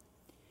priests.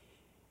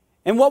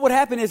 And what would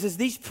happen is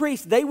these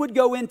priests, they would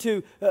go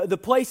into the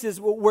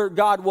places where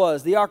God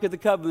was, the Ark of the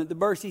Covenant, the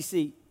mercy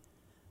seat,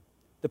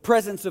 the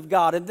presence of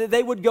God. And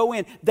they would go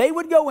in. They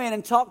would go in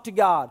and talk to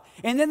God.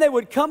 And then they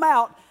would come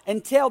out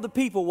and tell the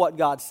people what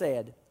God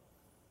said.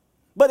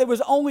 But there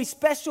was only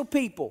special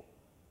people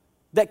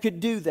that could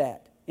do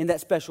that in that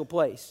special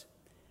place.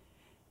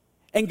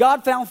 And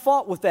God found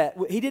fault with that.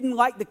 He didn't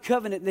like the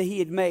covenant that He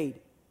had made.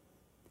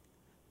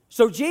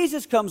 So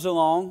Jesus comes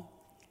along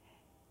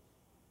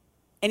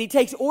and He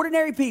takes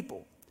ordinary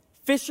people,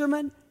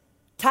 fishermen,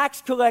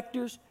 tax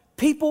collectors,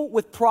 people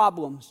with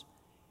problems.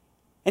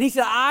 And He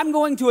said, I'm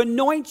going to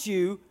anoint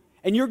you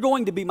and you're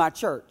going to be my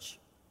church.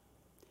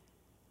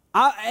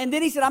 And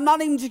then He said, I'm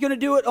not even just going to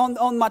do it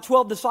on my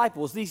 12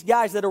 disciples, these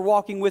guys that are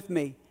walking with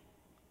me.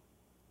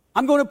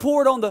 I'm going to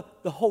pour it on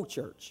the whole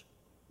church.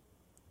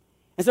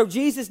 And so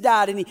Jesus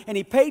died and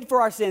he paid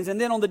for our sins. And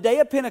then on the day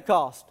of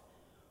Pentecost,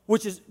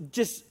 which is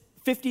just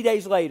 50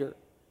 days later,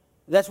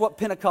 that's what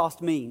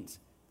Pentecost means,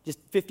 just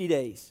 50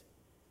 days.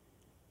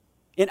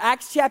 In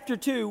Acts chapter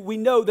 2, we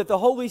know that the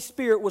Holy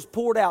Spirit was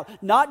poured out,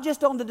 not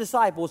just on the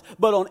disciples,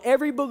 but on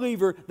every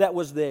believer that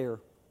was there.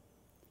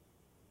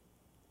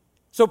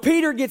 So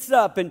Peter gets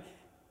up and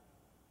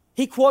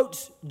he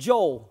quotes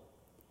Joel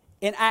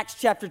in Acts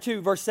chapter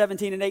 2, verse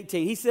 17 and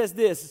 18. He says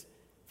this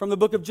from the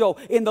book of Joel.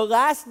 In the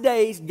last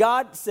days,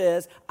 God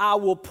says, I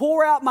will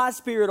pour out my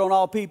Spirit on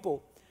all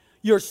people.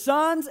 Your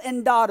sons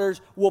and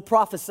daughters will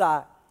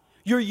prophesy.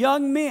 Your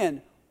young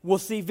men will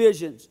see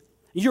visions.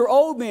 Your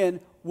old men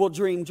will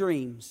dream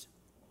dreams.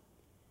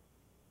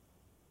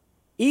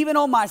 Even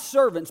on my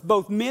servants,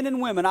 both men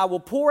and women, I will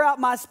pour out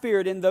my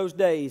Spirit in those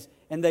days,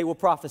 and they will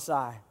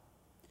prophesy.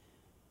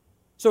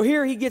 So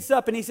here he gets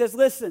up and he says,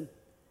 listen,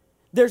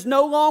 there's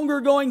no longer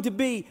going to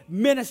be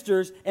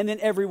ministers and then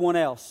everyone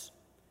else.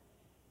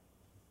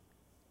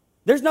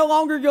 There's no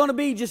longer going to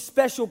be just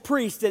special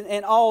priests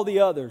and all the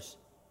others.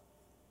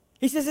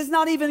 He says it's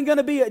not even going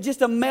to be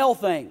just a male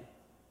thing.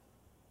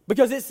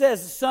 Because it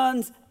says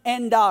sons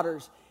and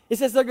daughters. It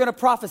says they're going to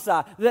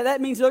prophesy.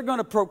 That means they're going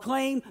to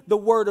proclaim the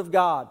Word of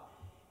God.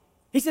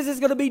 He says it's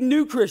going to be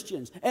new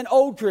Christians and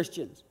old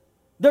Christians.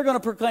 They're going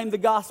to proclaim the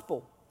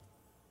gospel.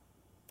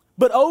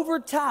 But over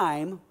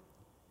time,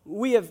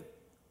 we have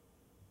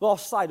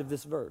lost sight of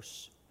this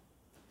verse.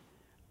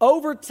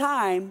 Over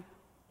time,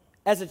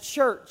 as a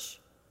church,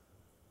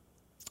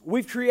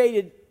 we've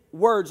created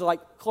words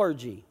like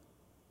clergy.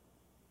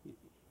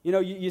 You know,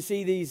 you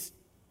see these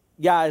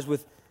guys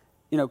with,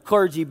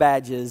 clergy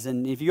badges.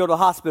 And if you go to the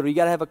hospital, you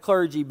got to have a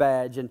clergy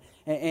badge.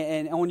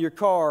 And on your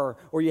car,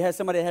 or you have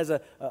somebody that has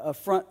a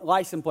front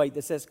license plate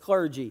that says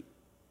clergy.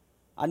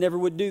 I never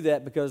would do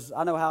that because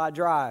I know how I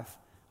drive.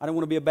 I don't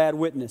want to be a bad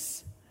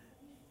witness.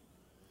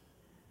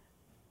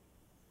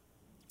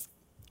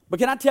 But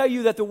can I tell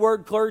you that the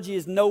word clergy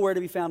is nowhere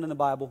to be found in the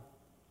Bible?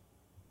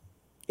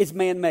 It's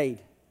man-made.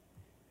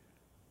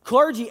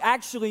 Clergy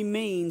actually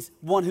means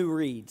one who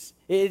reads.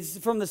 It's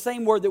from the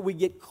same word that we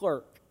get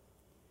clerk.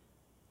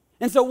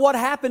 And so what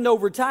happened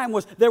over time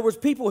was there was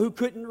people who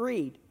couldn't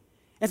read.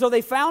 And so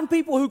they found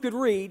people who could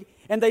read,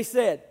 and they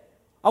said,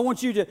 I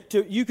want you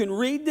to you can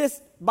read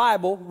this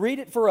Bible, read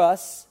it for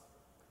us,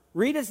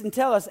 read us and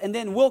tell us, and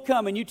then we'll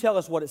come and you tell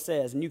us what it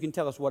says, and you can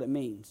tell us what it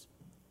means.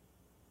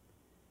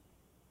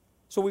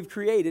 So we've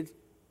created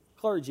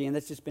clergy, and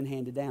that's just been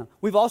handed down.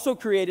 We've also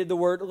created the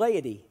word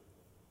laity,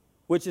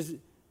 which is,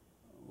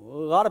 a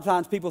lot of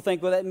times people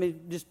think, well, that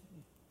means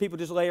people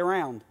just lay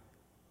around.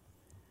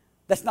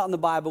 That's not in the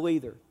Bible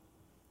either.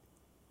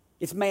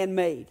 It's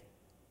man-made.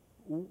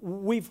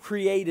 We've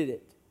created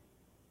it.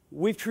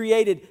 We've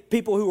created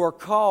people who are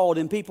called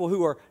and people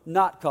who are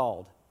not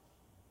called.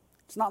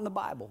 It's not in the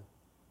Bible.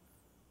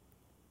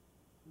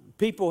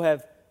 People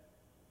have,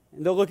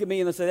 and they'll look at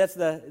me and they'll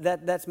say,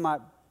 that's my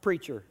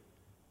preacher.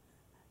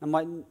 I'm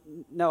like,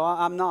 no,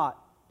 I'm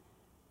not.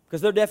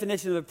 Because their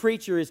definition of a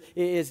preacher is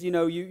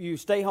you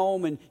stay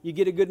home and you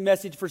get a good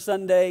message for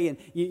Sunday and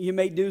you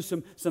may do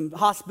some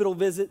hospital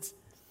visits.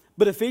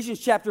 But Ephesians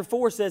chapter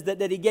 4 says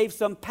that he gave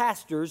some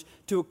pastors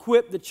to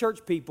equip the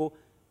church people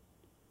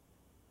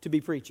to be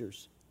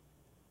preachers,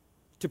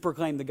 to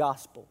proclaim the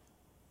gospel.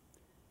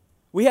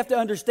 We have to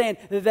understand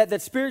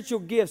that spiritual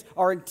gifts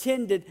are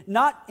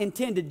not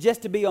intended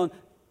just to be on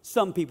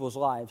some people's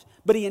lives,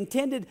 but He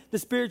intended the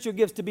spiritual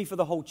gifts to be for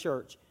the whole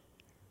church.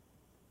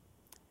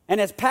 And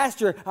as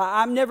pastor,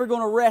 I'm never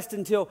going to rest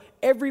until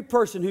every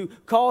person who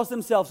calls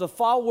themselves a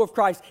follower of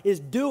Christ is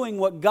doing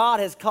what God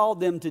has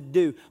called them to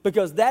do,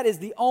 because that is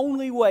the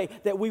only way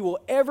that we will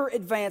ever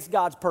advance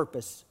God's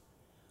purpose.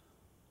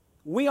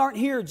 We aren't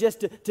here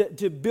just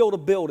to build a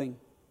building.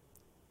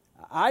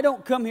 I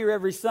don't come here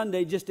every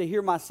Sunday just to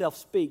hear myself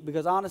speak,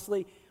 because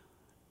honestly,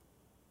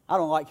 I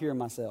don't like hearing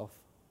myself.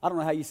 I don't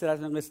know how you said I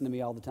don't listen to me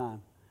all the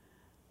time.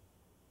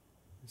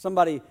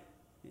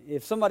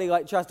 If somebody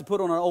tries to put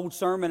on an old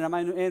sermon and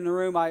I'm in the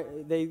room,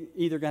 they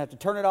either going to have to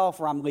turn it off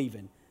or I'm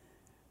leaving.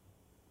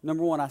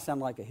 Number one, I sound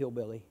like a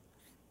hillbilly.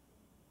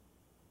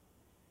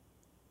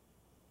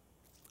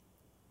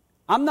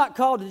 I'm not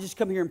called to just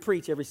come here and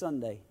preach every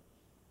Sunday.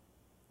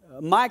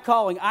 My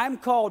calling, I'm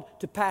called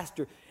to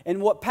pastor.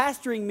 And what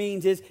pastoring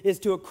means is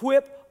to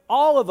equip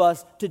all of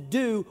us to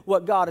do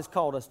what God has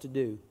called us to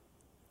do.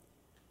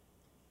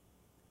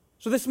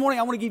 So this morning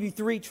I want to give you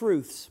three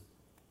truths.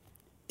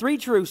 Three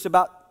truths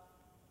about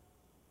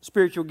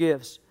spiritual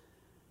gifts.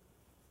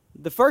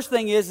 The first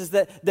thing is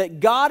that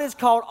God has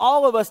called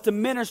all of us to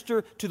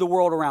minister to the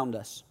world around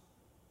us.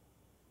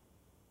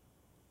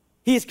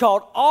 He has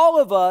called all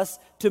of us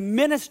to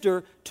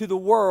minister to the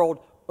world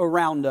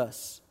around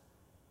us.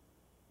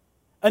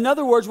 In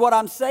other words, what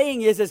I'm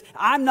saying is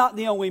I'm not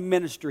the only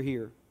minister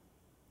here.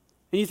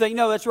 And you think,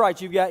 no, that's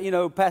right. You've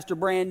got, Pastor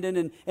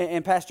Brandon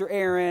and Pastor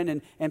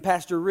Aaron and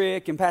Pastor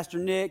Rick and Pastor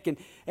Nick.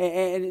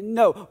 And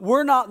no,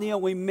 we're not the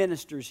only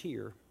ministers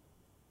here.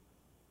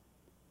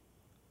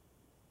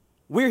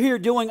 We're here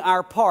doing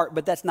our part,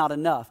 but that's not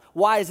enough.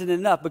 Why isn't it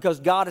enough? Because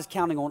God is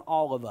counting on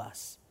all of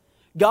us.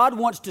 God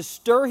wants to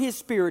stir His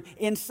Spirit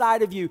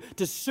inside of you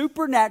to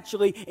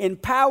supernaturally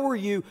empower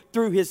you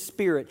through His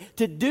Spirit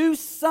to do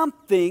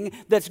something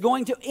that's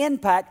going to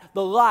impact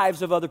the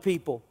lives of other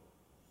people.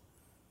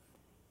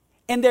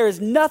 And there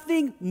is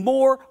nothing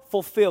more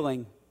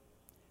fulfilling.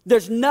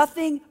 There's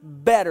nothing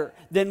better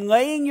than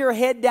laying your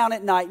head down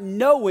at night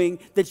knowing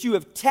that you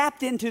have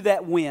tapped into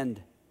that wind.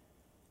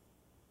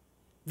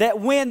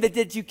 That wind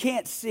that you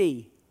can't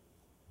see.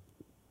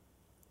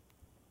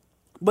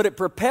 But it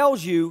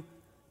propels you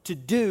to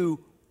do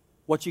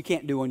what you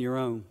can't do on your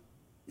own.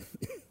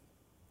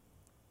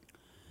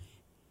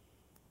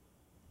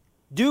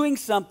 Doing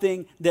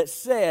something that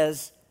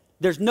says,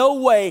 there's no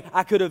way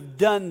I could have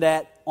done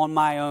that on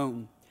my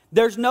own.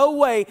 There's no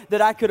way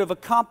that I could have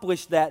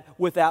accomplished that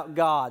without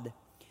God.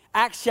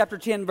 Acts chapter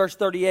 10, verse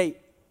 38.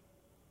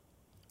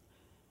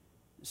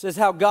 It says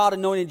how God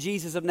anointed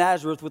Jesus of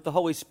Nazareth with the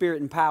Holy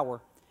Spirit and power,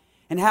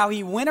 and how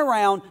He went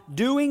around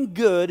doing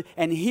good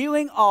and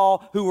healing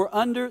all who were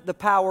under the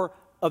power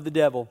of the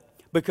devil,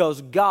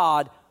 because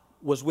God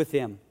was with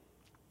Him.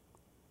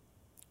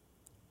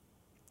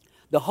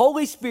 The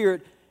Holy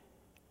Spirit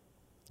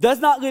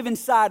does not live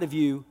inside of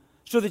you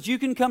so that you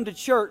can come to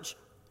church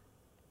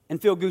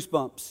and feel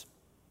goosebumps.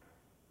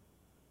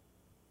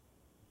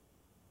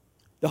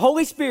 The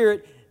Holy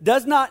Spirit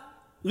does not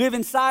live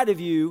inside of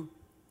you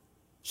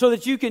so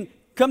that you can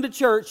come to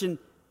church and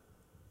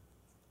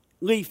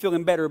leave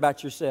feeling better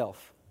about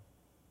yourself.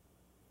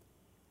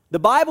 The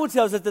Bible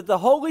tells us that the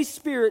Holy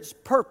Spirit's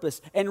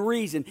purpose and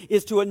reason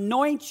is to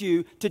anoint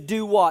you to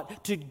do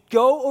what? To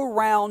go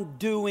around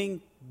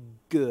doing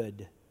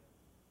good.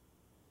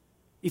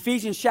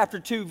 Ephesians chapter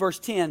 2, verse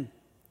 10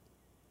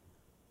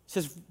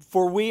 says,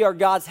 "For we are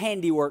God's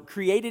handiwork,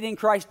 created in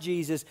Christ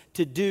Jesus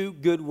to do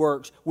good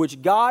works,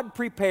 which God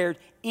prepared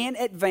in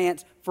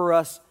advance for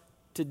us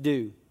to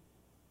do."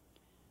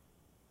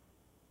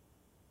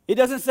 It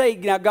doesn't say,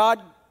 now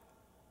God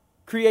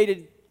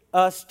created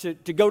us to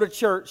go to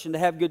church and to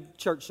have good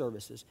church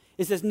services.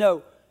 It says,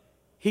 no,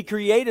 He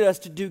created us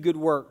to do good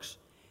works.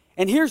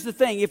 And here's the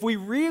thing, if we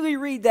really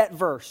read that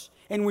verse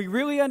and we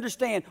really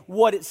understand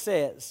what it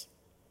says,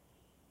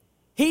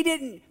 He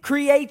didn't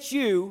create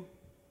you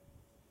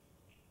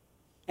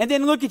and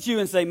then look at you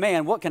and say,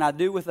 man, what can I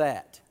do with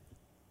that?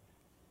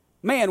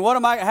 Man,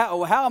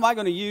 how am I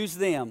going to use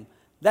them?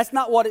 That's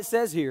not what it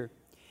says here.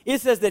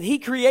 It says that He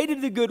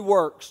created the good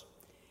works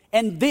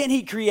and then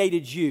He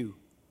created you.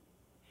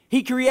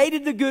 He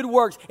created the good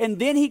works, and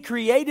then He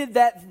created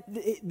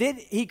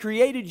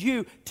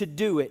you to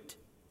do it.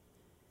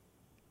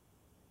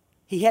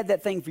 He had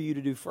that thing for you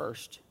to do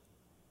first.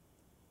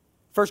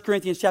 1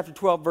 Corinthians chapter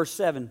 12, verse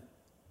 7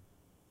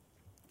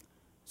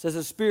 says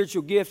a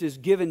spiritual gift is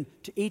given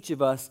to each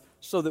of us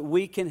so that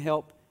we can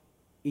help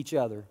each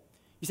other.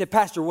 You say,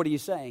 Pastor, what are you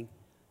saying?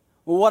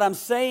 Well, what I'm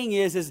saying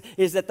is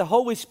that the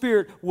Holy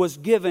Spirit was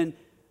given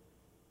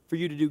for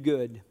you to do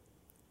good.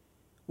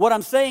 What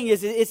I'm saying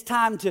is it's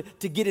time to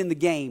get in the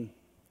game.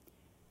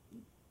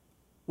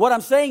 What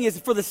I'm saying is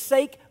for the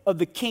sake of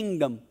the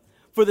kingdom,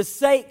 for the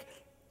sake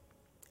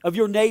of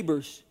your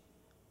neighbors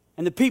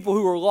and the people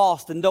who are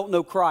lost and don't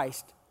know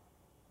Christ,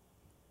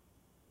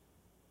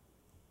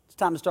 it's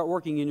time to start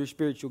working in your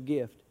spiritual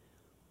gift.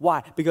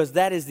 Why? Because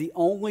that is the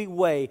only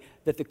way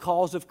that the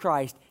cause of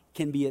Christ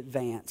can be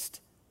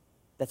advanced.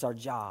 That's our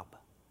job.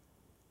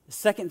 The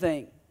second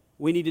thing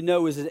we need to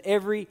know is that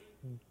every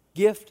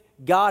gift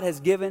God has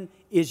given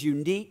is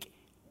unique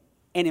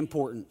and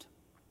important.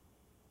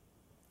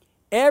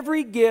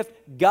 Every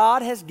gift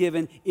God has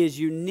given is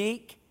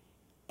unique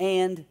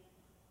and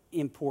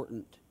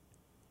important.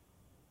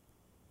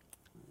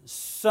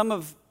 Some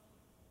of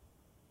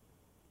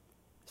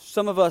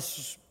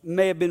us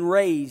may have been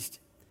raised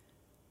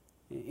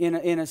in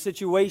a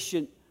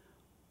situation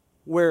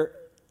where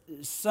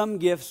some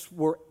gifts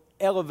were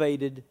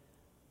elevated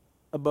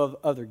above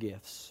other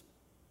gifts.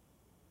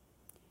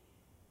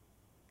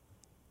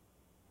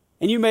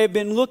 And you may have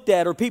been looked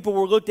at, or people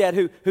were looked at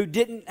who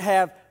didn't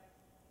have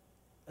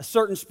a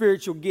certain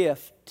spiritual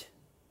gift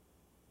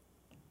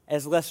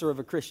as lesser of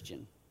a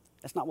Christian.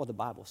 That's not what the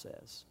Bible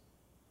says.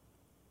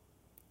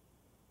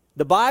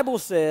 The Bible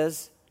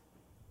says,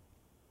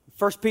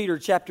 1 Peter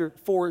chapter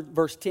 4,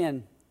 verse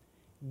 10,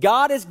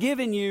 God has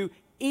given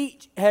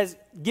each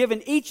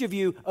of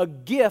you a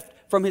gift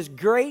from His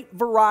great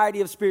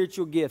variety of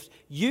spiritual gifts.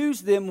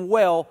 Use them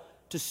well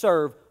to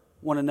serve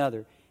one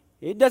another.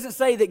 It doesn't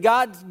say that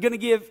God's going to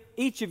give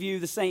each of you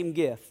the same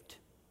gift.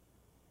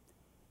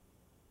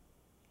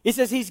 It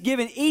says He's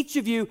given each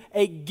of you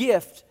a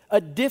gift, a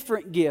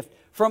different gift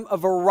from a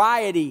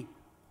variety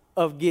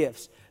of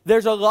gifts.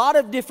 There's a lot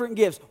of different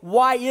gifts.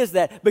 Why is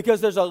that?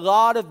 Because there's a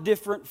lot of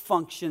different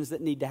functions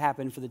that need to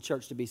happen for the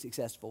church to be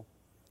successful.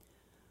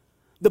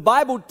 The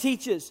Bible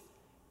teaches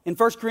in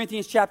 1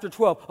 Corinthians chapter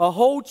 12 a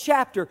whole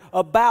chapter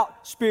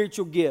about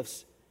spiritual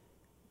gifts.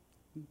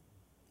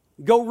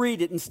 Go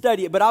read it and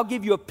study it, but I'll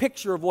give you a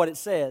picture of what it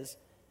says.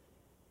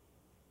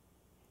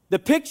 The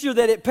picture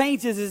that it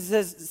paints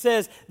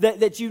says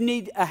that you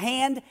need a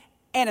hand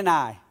and an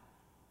eye.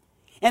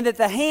 And that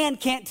the hand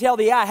can't tell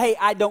the eye, hey,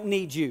 I don't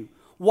need you.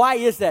 Why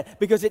is that?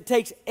 Because it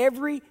takes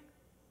every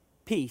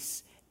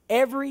piece,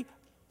 every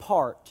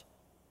part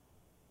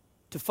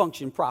to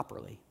function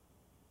properly.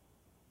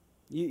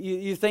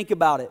 You think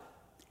about it.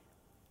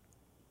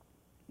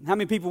 How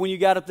many people, when you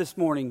got up this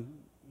morning,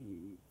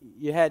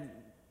 you had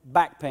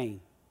back pain?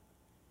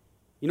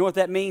 You know what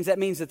that means? That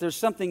means that there's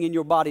something in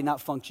your body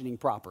not functioning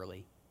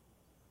properly.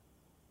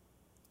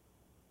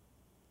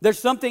 There's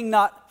something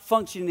not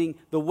functioning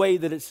the way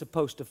that it's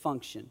supposed to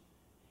function.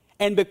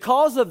 And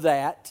because of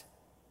that,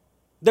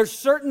 there's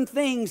certain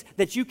things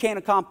that you can't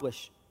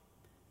accomplish.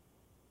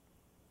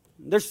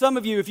 There's some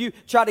of you, if you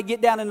try to get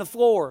down in the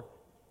floor,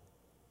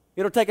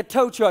 it'll take a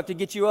tow truck to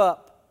get you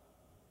up.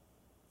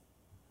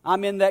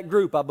 I'm in that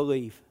group, I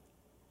believe.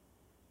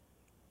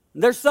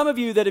 There's some of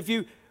you that if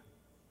you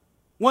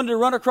wanted to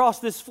run across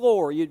this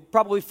floor, you'd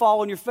probably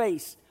fall on your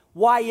face.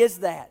 Why is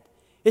that?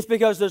 It's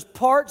because there's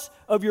parts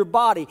of your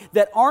body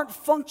that aren't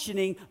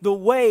functioning the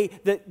way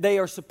that they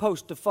are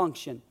supposed to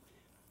function.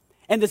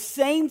 And the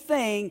same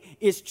thing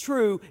is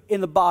true in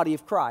the body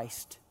of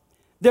Christ.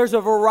 There's a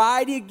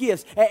variety of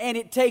gifts, and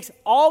it takes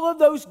all of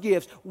those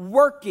gifts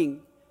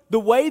working the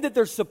way that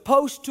they're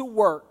supposed to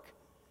work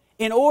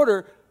in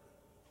order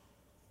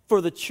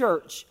for the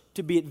church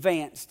to be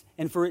advanced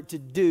and for it to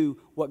do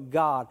what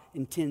God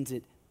intends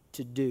it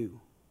to do.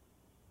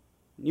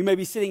 You may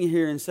be sitting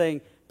here and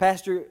saying,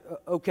 Pastor,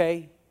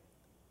 okay,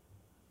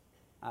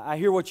 I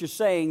hear what you're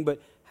saying, but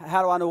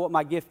how do I know what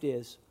my gift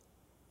is?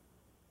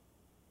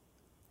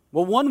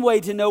 Well, one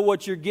way to know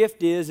what your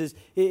gift is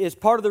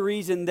part of the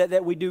reason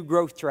that we do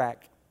Growth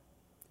Track.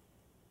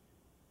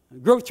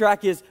 Growth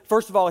Track is,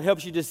 first of all, it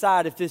helps you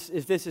decide if this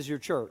is your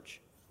church.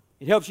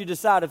 It helps you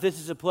decide if this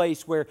is a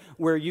place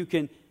where you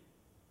can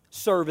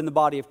serve in the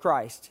body of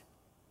Christ.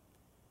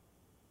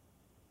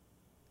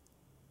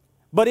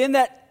 But in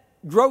that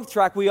Growth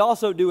Track, we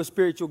also do a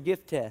spiritual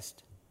gift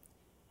test.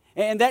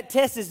 And that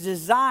test is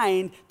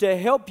designed to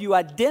help you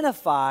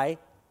identify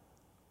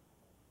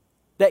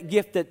that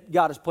gift that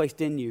God has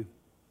placed in you.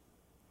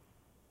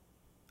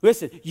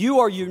 Listen, you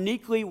are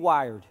uniquely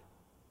wired.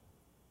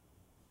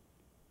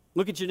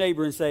 Look at your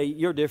neighbor and say,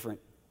 you're different.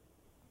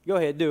 Go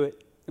ahead, do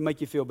it. It'll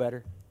make you feel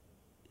better.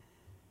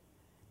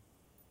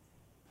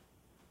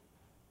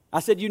 I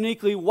said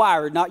uniquely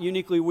wired, not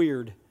uniquely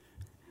weird.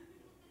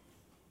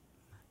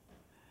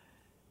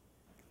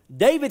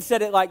 David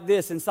said it like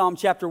this in Psalm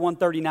chapter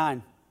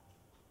 139.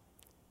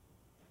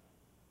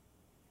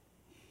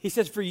 He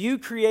says, for you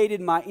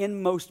created my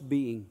inmost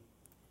being.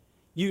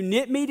 You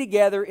knit me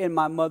together in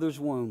my mother's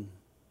womb.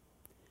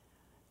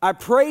 I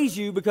praise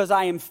you because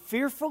I am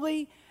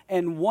fearfully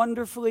and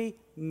wonderfully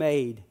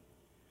made.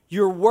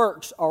 Your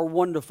works are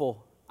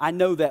wonderful. I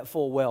know that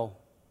full well.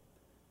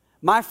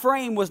 My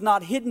frame was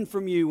not hidden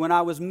from you when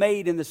I was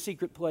made in the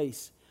secret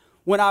place,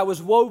 when I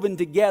was woven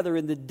together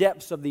in the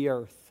depths of the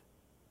earth.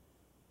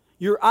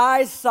 Your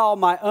eyes saw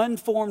my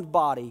unformed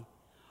body.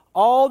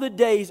 All the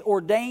days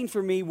ordained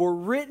for me were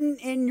written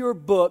in your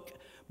book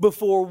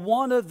before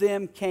one of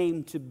them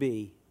came to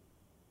be.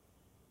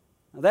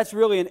 Now, that's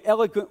really an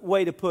eloquent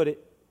way to put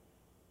it.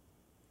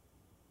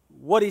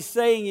 What he's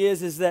saying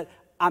is that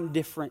I'm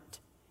different.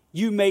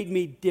 You made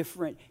me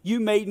different. You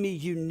made me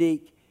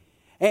unique.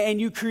 And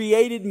you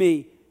created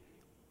me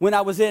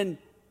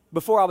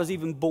before I was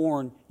even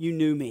born, you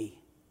knew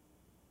me.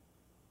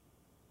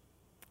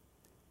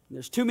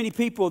 There's too many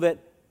people that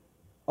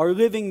are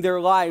living their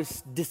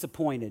lives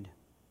disappointed.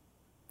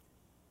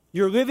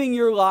 You're living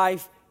your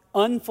life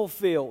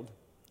unfulfilled.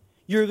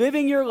 You're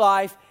living your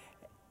life,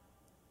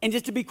 and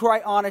just to be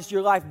quite honest,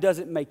 your life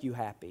doesn't make you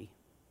happy.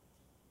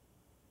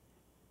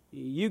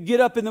 You get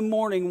up in the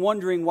morning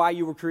wondering why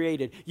you were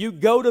created. You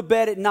go to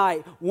bed at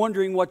night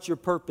wondering what your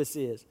purpose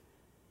is.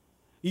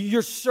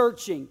 You're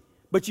searching,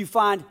 but you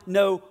find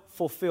no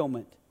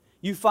fulfillment.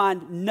 You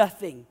find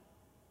nothing.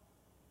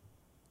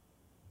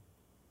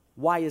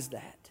 Why is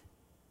that?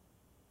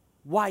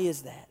 Why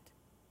is that?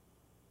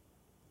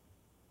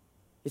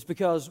 It's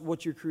because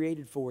what you're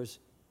created for is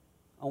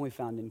only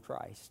found in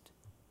Christ.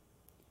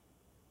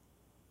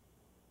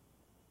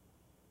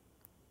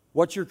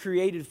 What you're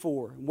created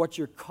for, what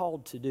you're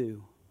called to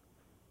do.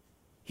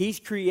 He's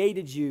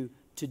created you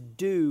to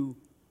do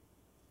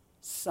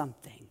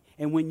something.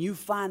 And when you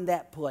find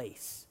that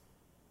place,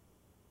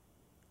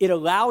 it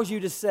allows you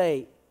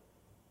to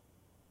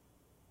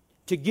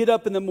get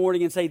up in the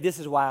morning and say, this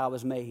is why I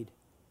was made.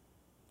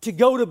 To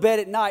go to bed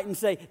at night and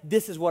say,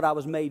 this is what I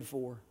was made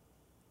for.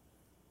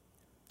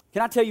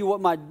 Can I tell you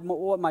what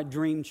my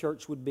dream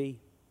church would be?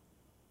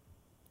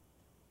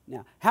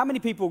 Now, how many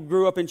people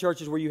grew up in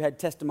churches where you had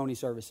testimony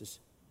services?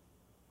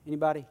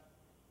 Anybody?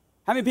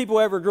 How many people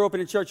ever grew up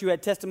in a church who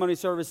had testimony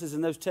services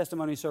and those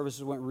testimony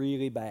services went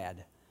really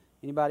bad?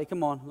 Anybody?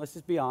 Come on, let's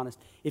just be honest.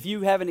 If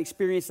you haven't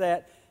experienced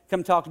that,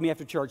 come talk to me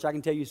after church. I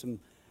can tell you some,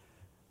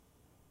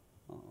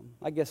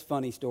 I guess,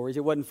 funny stories.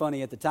 It wasn't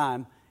funny at the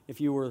time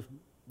if you were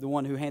the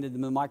one who handed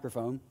them the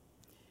microphone.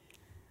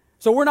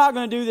 So we're not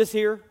going to do this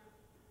here,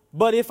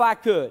 but if I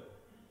could,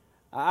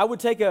 I would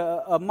take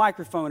a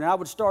microphone and I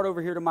would start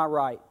over here to my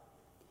right.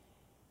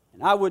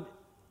 And I would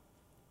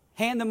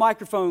hand the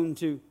microphone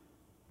to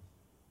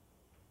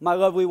my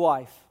lovely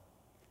wife.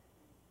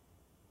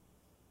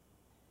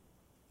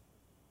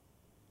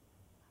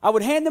 I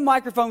would hand the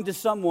microphone to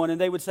someone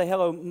and they would say,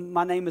 hello,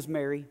 my name is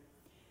Mary.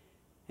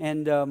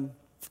 And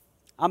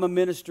I'm a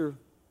minister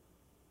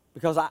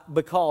because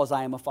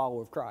I am a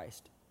follower of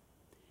Christ.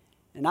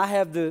 And I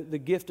have the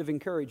gift of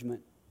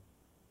encouragement.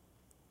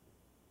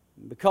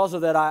 Because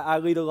of that, I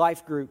lead a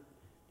life group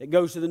that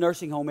goes to the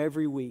nursing home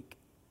every week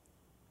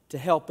to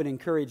help and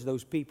encourage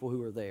those people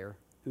who are there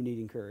who need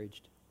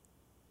encouraged.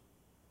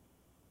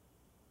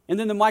 And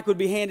then the mic would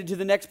be handed to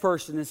the next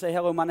person and say,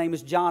 hello, my name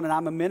is John, and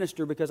I'm a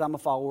minister because I'm a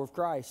follower of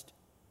Christ.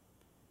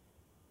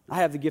 I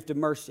have the gift of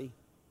mercy.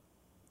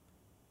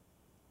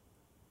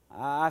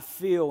 I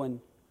feel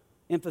and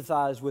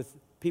empathize with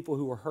people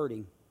who are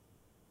hurting.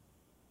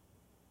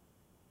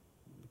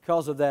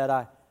 Because of that,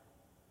 I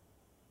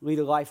lead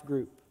a life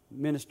group,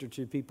 minister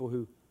to people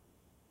who've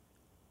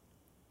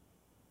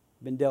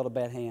been dealt a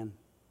bad hand.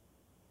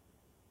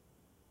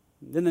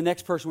 Then the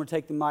next person would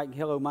take the mic,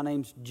 hello, my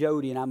name's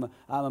Jody, and I'm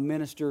a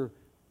minister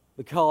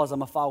because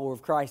I'm a follower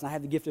of Christ, and I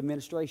have the gift of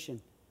ministration.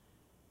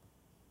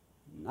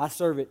 I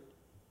serve at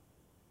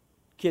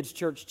kids'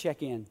 church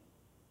check-in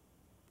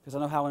because I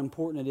know how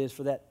important it is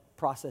for that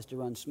process to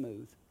run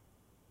smooth.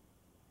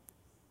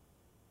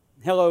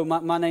 Hello,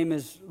 my name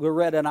is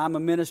Loretta, and I'm a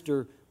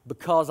minister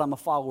because I'm a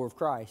follower of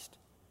Christ.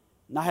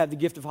 And I have the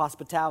gift of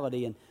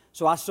hospitality, and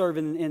so I serve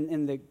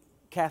in the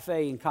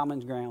cafe and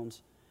commons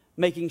grounds,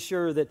 making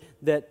sure that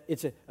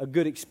it's a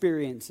good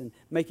experience and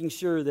making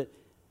sure that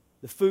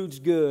the food's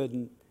good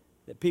and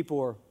that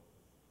people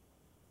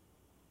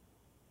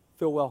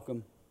feel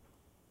welcome.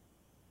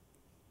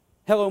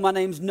 Hello, my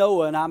name's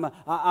Noah, and I'm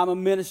a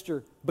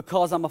minister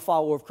because I'm a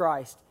follower of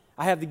Christ.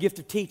 I have the gift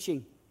of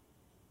teaching.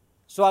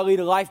 So I lead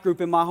a life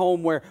group in my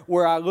home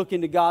where I look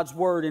into God's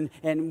Word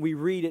and we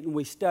read it and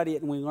we study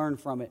it and we learn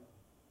from it.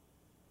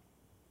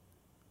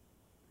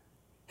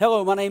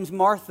 Hello, my name's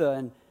Martha,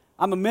 and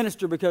I'm a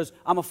minister because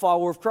I'm a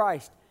follower of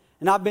Christ.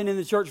 And I've been in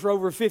the church for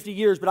over 50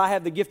 years, but I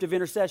have the gift of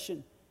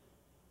intercession.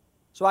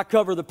 So I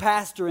cover the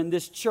pastor in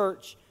this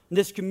church, in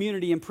this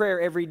community in prayer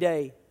every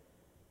day.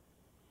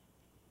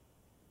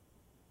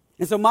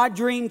 And so my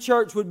dream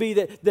church would be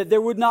that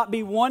there would not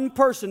be one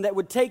person that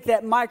would take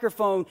that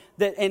microphone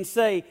and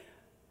say,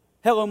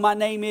 hello, my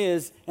name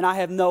is, and I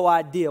have no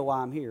idea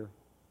why I'm here.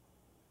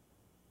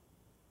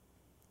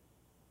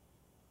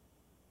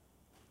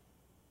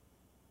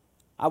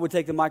 I would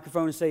take the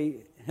microphone and say,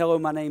 hello,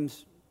 my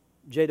name's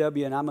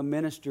JW, and I'm a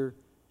minister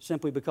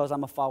simply because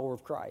I'm a follower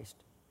of Christ.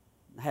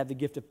 I have the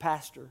gift of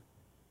pastor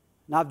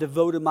And I've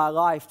devoted my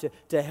life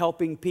to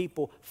helping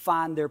people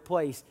find their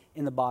place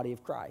in the body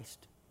of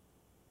Christ.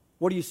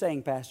 What are you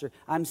saying, Pastor?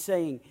 I'm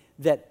saying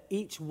that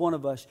each one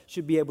of us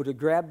should be able to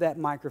grab that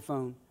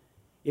microphone.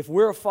 If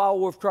we're a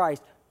follower of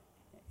Christ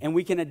and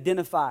we can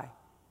identify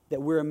that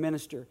we're a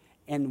minister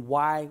and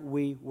why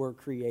we were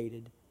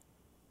created.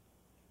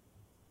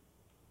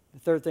 The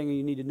third thing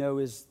you need to know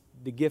is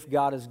the gift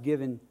God has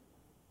given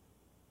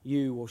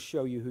you will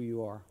show you who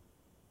you are.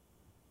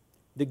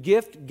 The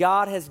gift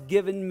God has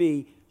given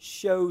me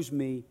shows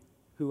me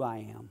who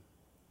I am.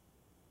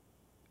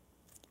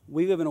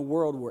 We live in a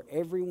world where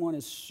everyone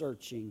is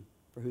searching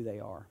for who they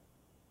are.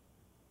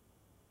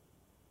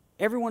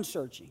 Everyone's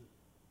searching.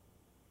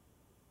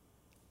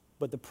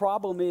 But the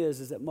problem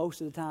is that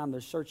most of the time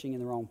they're searching in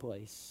the wrong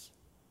place.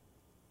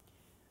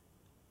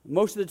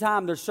 Most of the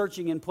time they're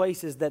searching in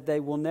places that they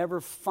will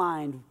never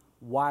find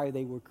why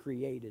they were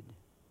created.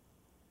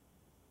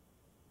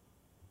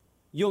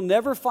 You'll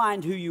never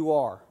find who you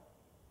are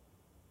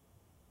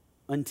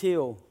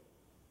until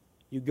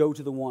you go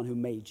to the one who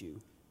made you.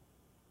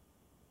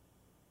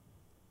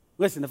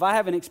 Listen, if I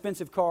have an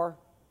expensive car,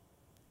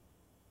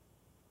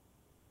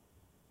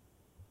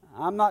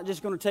 I'm not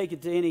just going to take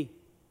it to any,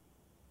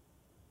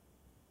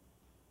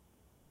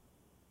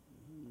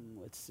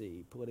 let's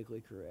see,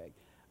 politically correct,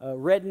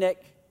 redneck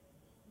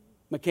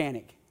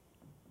mechanic.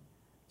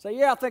 Say,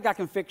 yeah, I think I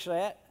can fix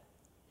that.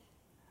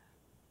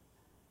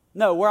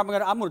 No, where I'm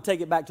going to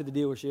take it back to the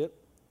dealership.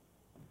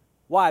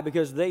 Why?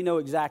 Because they know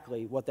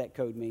exactly what that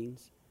code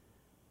means.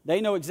 They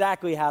know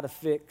exactly how to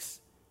fix.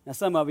 Now,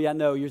 some of you, I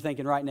know, you're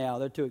thinking right now,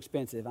 they're too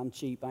expensive. I'm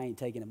cheap. I ain't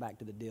taking it back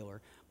to the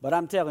dealer. But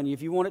I'm telling you,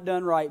 if you want it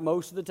done right,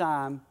 most of the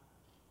time.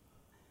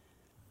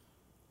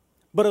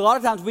 But a lot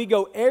of times we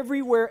go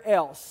everywhere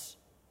else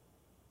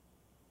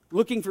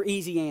looking for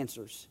easy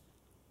answers.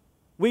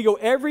 We go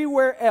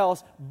everywhere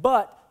else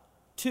but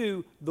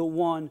to the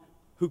one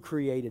who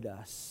created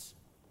us.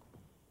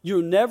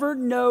 You'll never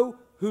know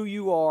who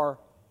you are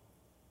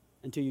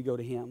until you go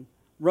to Him.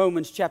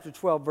 Romans chapter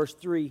 12, verse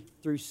 3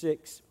 through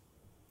 6.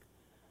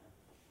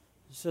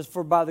 It says,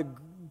 For by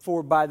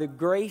the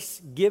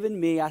grace given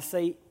me, I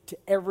say to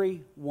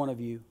every one of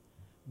you,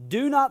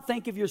 do not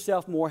think of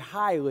yourself more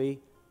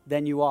highly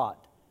than you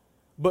ought,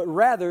 but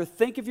rather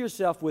think of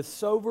yourself with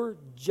sober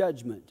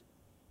judgment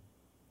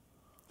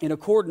in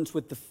accordance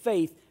with the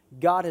faith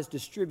God has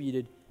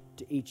distributed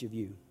to each of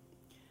you.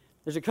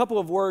 There's a couple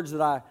of words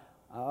that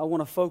I want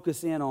to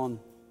focus in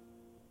on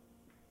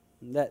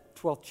in that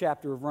 12th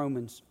chapter of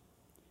Romans.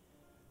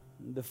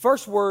 The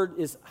first word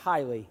is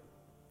highly.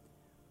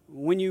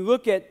 When you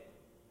look at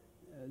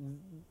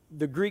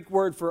the Greek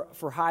word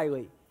for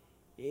highly,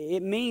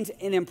 it means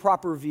an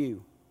improper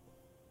view.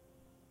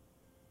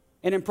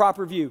 An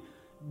improper view.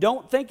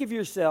 Don't think of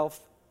yourself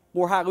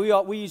more highly.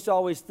 We used to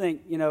always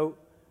think, well,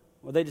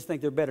 they just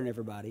think they're better than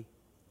everybody.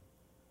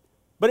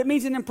 But it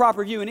means an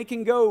improper view, and it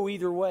can go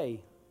either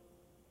way.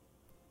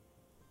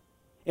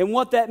 And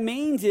what that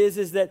means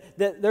is that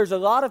there's a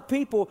lot of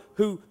people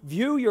who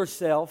view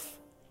yourself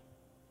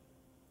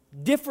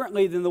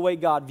differently than the way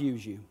God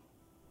views you.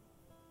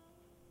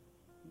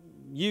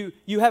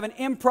 You have an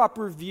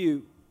improper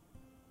view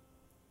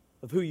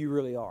of who you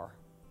really are.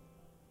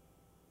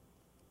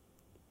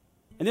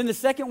 And then the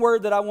second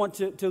word that I want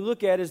to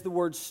look at is the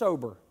word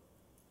sober.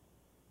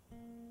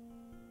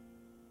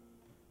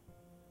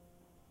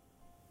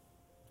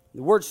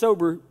 The word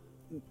sober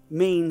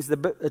means,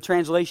 the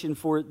translation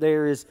for it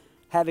there is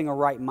having a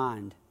right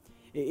mind.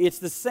 It's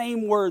the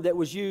same word that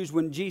was used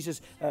when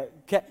Jesus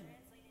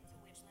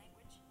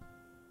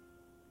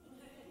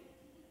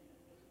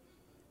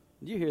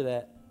Did you hear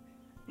that?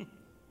 Did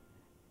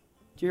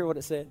you hear what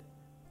it said?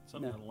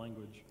 Some kind of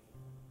language.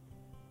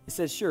 It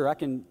says, sure, I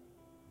can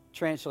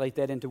translate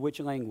that into which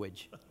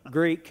language?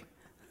 Greek.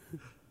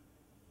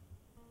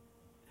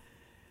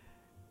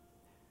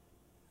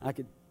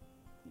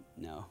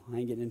 No, I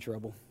ain't getting in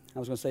trouble. I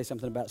was going to say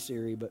something about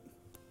Siri, but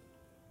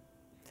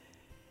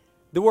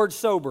the word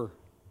sober,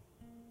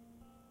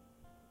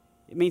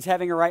 it means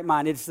having a right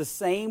mind. It's the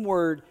same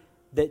word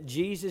that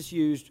Jesus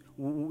used,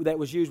 that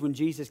was used when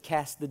Jesus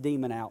cast the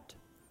demon out.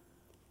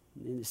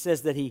 And it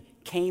says that he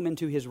came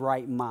into his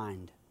right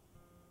mind.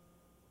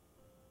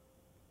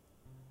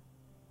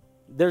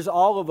 There's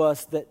all of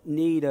us that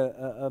need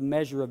a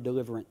measure of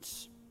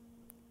deliverance.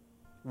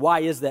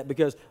 Why is that?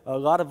 Because a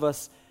lot of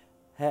us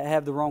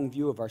have the wrong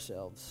view of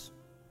ourselves.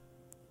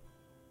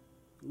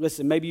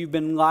 Listen, maybe you've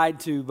been lied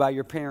to by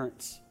your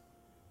parents.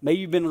 Maybe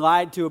you've been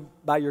lied to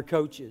by your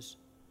coaches.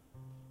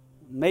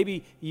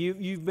 Maybe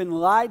you've been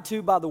lied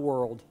to by the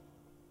world.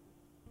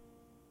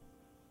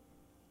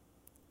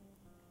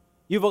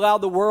 You've allowed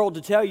the world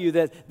to tell you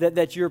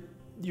that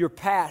your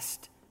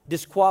past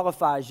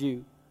disqualifies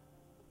you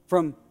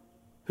from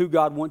who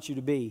God wants you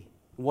to be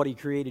and what He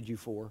created you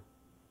for.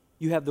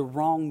 You have the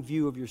wrong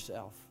view of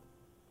yourself.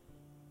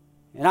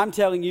 And I'm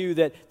telling you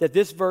that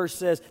this verse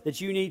says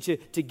that you need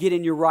to get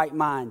in your right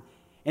mind.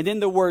 And then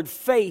the word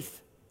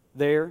faith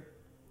there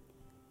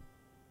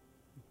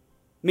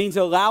means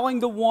allowing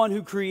the one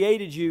who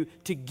created you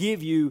to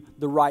give you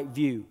the right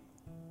view.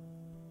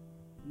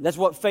 That's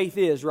what faith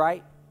is,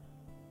 right?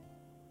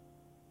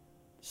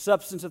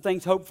 Substance of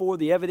things hoped for,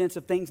 the evidence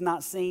of things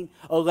not seen.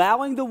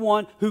 Allowing the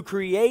one who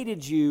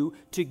created you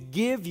to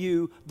give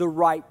you the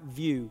right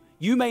view.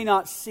 You may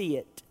not see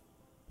it.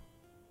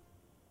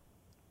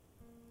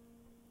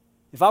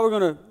 If I were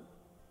going to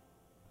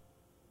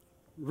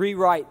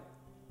rewrite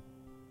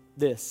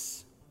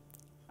this,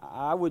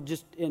 I would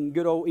just, in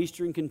good old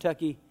Eastern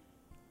Kentucky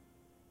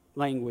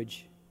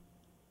language,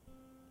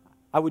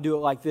 I would do it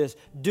like this.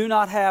 Do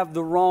not have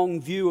the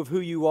wrong view of who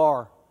you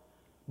are,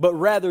 but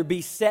rather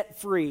be set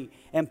free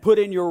and put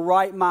in your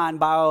right mind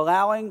by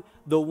allowing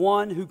the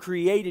one who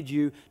created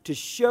you to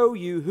show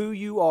you who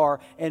you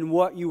are and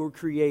what you were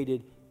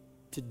created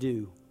to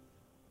do.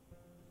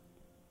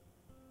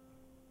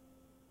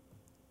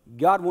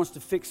 God wants to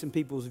fix some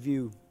people's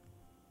view.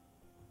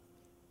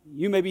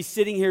 You may be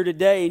sitting here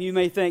today and you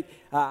may think,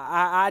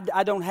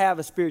 I don't have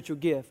a spiritual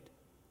gift.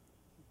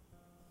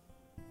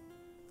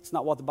 It's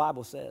not what the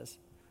Bible says.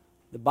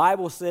 The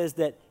Bible says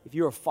that if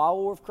you're a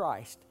follower of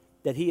Christ,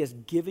 that He has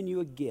given you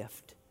a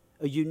gift,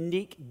 a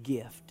unique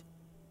gift.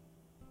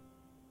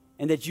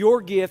 And that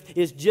your gift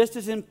is just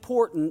as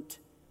important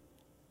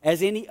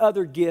as any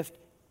other gift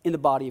in the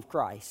body of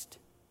Christ.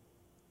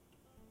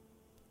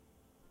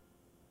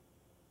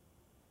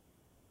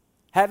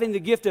 Having the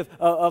gift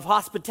of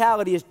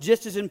hospitality is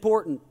just as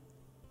important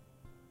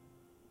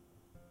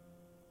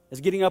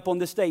as getting up on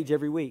this stage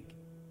every week.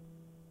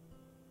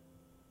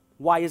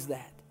 Why is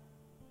that?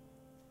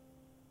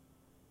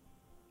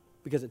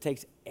 Because it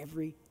takes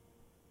every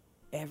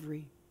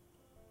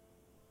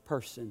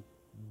person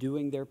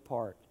doing their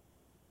part.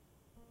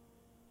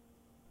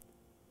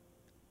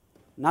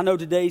 And I know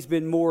today's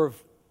been more of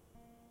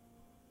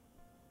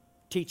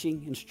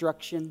teaching,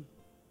 instruction,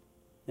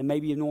 than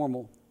maybe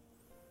normal.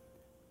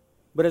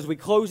 But as we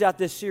close out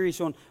this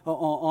series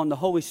on the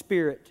Holy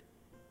Spirit,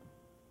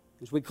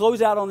 as we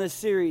close out on this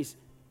series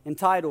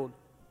entitled,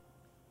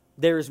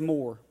 There is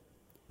More,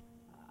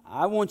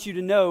 I want you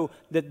to know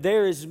that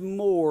there is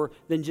more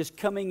than just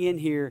coming in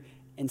here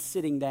and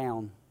sitting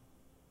down.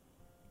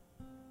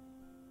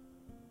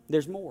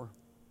 There's more.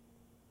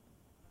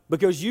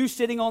 Because you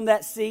sitting on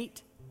that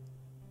seat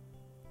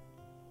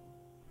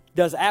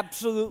does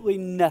absolutely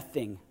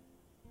nothing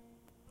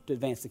to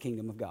advance the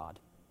kingdom of God.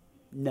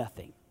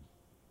 Nothing.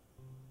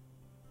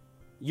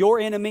 Your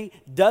enemy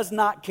does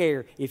not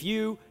care if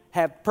you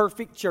have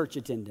perfect church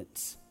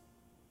attendance,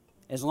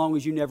 as long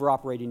as you never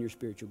operate in your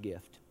spiritual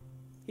gift.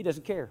 He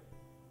doesn't care.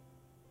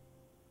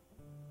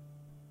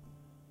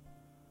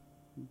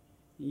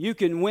 You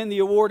can win the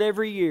award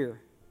every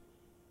year.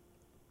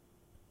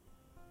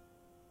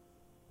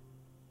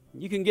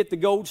 You can get the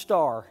gold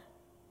star,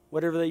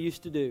 whatever they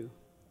used to do.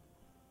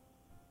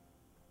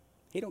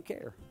 He don't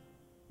care.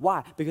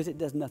 Why? Because it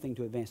does nothing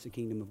to advance the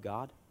kingdom of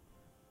God.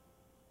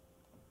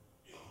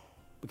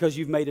 Because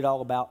you've made it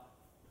all about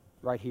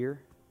right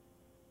here.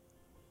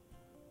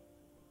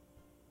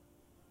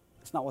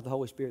 It's not what the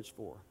Holy Spirit's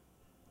for.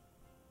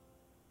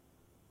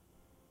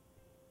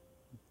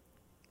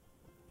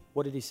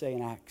 What did He say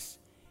in Acts?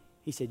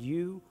 He said,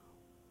 you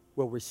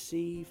will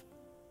receive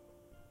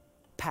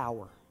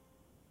power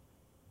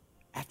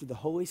after the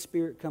Holy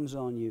Spirit comes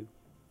on you.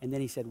 And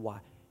then He said, why?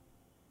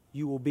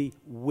 You will be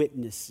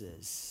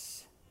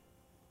witnesses.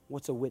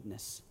 What's a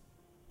witness?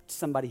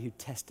 Somebody who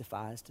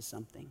testifies to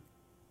something.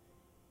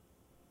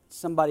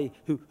 Somebody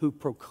who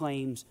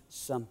proclaims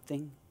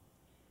something.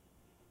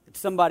 It's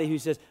somebody who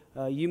says,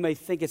 you may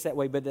think it's that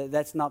way, but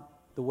that's not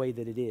the way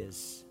that it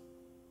is.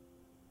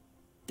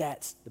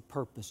 That's the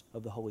purpose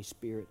of the Holy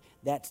Spirit.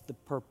 That's the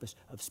purpose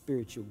of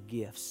spiritual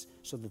gifts,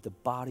 so that the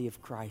body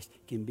of Christ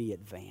can be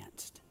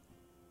advanced.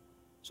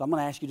 So I'm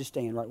going to ask you to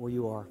stand right where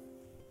you are.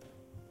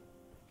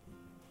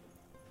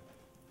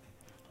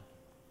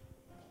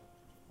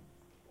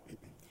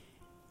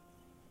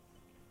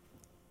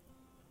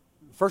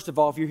 First of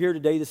all, if you're here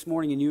today this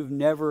morning and you've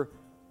never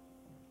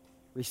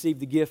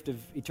received the gift of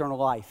eternal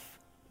life,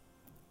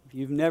 if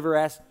you've never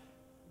asked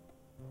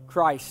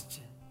Christ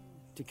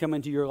to come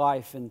into your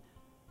life and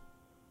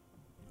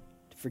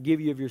to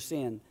forgive you of your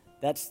sin,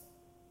 that's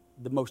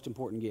the most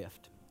important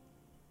gift.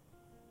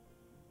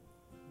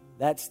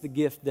 That's the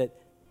gift that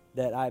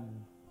I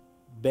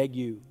beg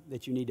you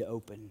that you need to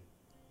open.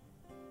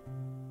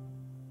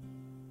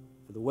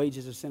 For the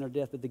wages of sin are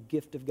death, but the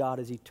gift of God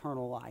is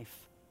eternal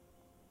life.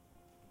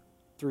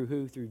 Through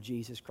who? Through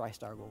Jesus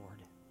Christ our Lord.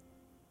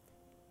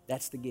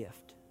 That's the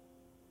gift.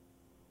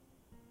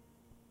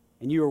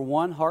 And you are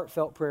one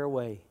heartfelt prayer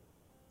away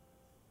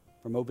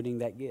from opening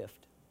that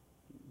gift.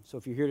 So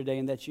if you're here today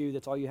and that's you,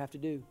 that's all you have to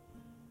do.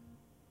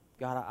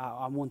 God,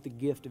 I want the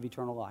gift of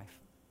eternal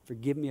life.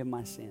 Forgive me of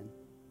my sin.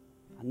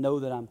 I know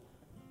that I'm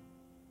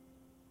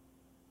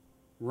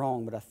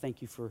wrong, but I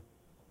thank you for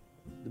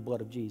the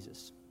blood of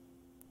Jesus.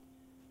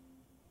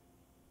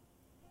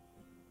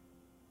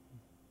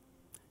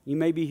 You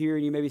may be here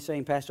and you may be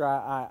saying, Pastor,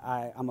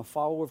 I'm a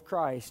follower of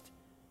Christ,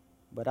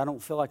 but I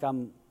don't feel like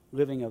I'm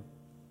living an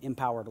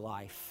empowered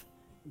life.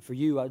 And for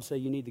you, I'd say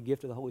you need the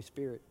gift of the Holy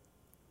Spirit.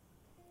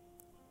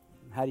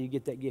 How do you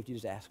get that gift? You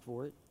just ask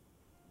for it.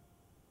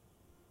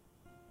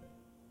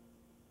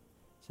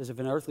 says, if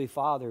an earthly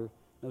father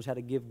knows how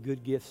to give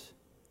good gifts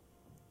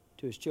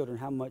to his children,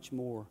 how much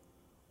more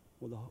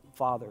will the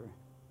Father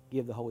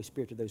give the Holy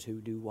Spirit to those who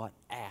do what?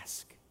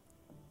 Ask.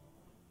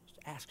 Just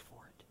ask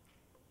for it.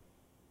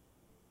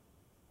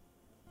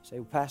 Say,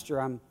 well, Pastor,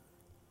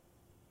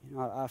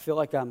 I feel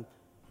like I'm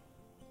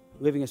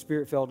living a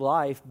Spirit-filled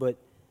life, but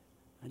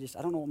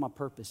I don't know what my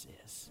purpose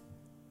is.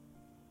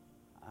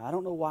 I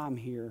don't know why I'm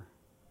here.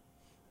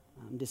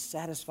 I'm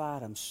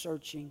dissatisfied. I'm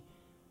searching.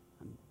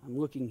 I'm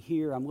looking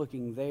here. I'm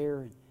looking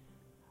there.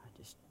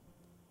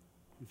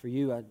 And for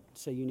you, I'd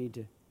say you need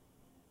to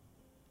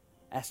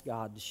ask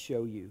God to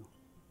show you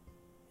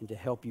and to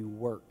help you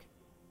work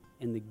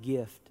in the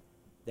gift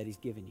that He's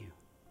given you,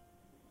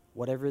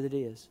 whatever it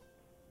is.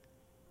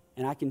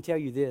 And I can tell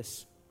you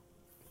this,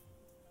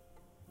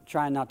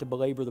 trying not to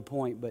belabor the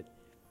point, but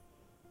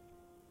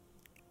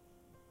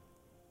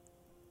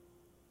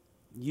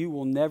you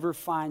will never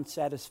find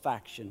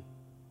satisfaction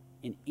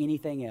in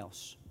anything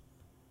else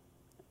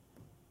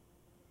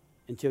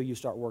until you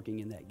start working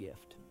in that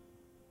gift.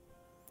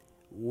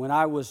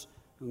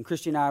 When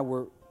Christy and I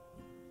were,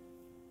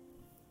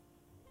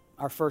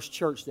 our first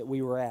church that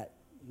we were at,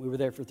 we were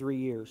there for 3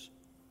 years.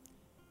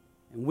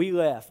 And we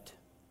left.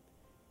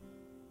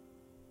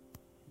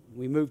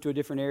 We moved to a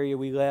different area,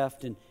 we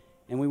left, and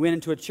we went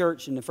into a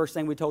church, and the first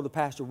thing we told the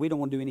pastor, we don't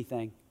want to do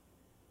anything.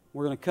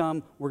 We're going to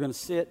come, we're going to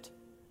sit,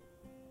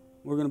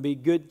 we're going to be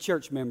good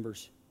church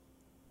members.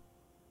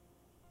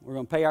 We're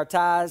going to pay our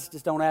tithes,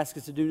 just don't ask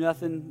us to do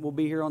nothing. We'll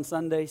be here on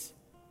Sundays.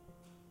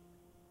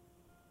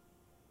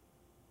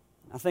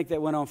 I think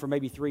that went on for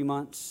maybe 3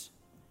 months.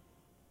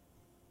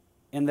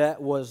 And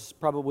that was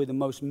probably the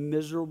most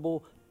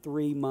miserable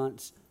 3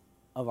 months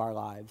of our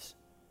lives.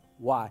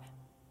 Why?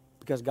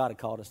 Because God had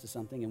called us to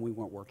something and we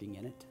weren't working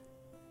in it.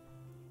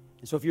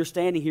 And so if you're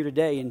standing here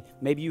today and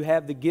maybe you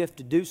have the gift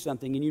to do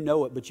something and you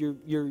know it, but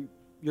you're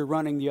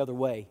running the other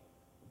way,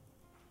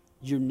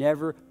 you'll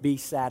never be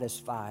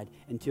satisfied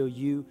until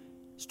you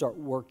start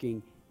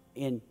working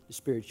in the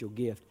spiritual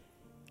gift.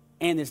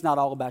 And it's not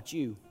all about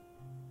you.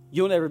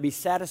 You'll never be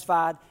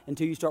satisfied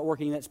until you start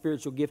working in that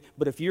spiritual gift.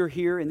 But if you're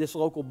here in this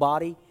local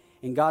body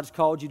and God's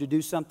called you to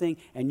do something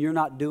and you're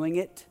not doing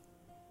it,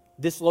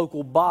 this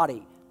local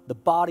body, the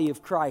body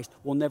of Christ,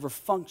 will never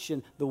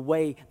function the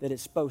way that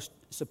it's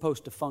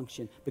supposed to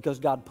function, because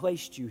God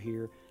placed you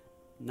here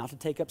not to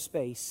take up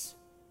space,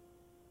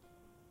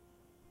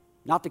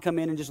 not to come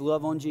in and just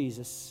love on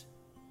Jesus,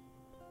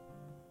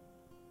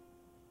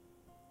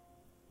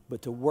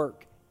 but to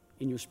work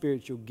in your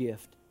spiritual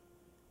gift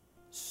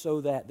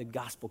so that the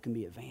gospel can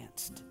be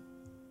advanced.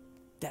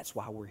 That's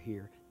why we're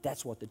here.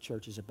 That's what the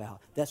church is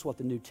about. That's what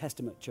the New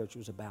Testament church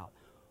was about.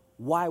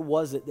 Why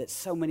was it that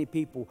so many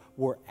people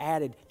were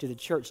added to the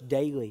church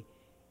daily?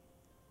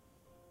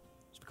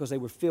 It's because they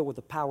were filled with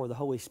the power of the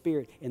Holy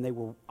Spirit and they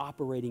were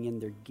operating in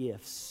their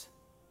gifts,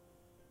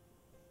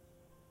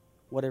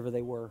 whatever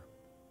they were.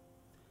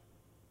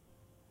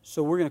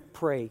 So we're going to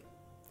pray.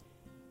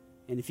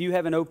 And if you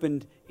haven't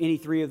opened any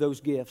 3 of those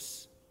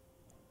gifts,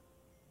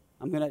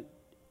 I'm going to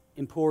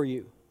implore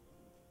you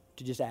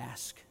to just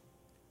ask.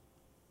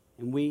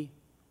 And we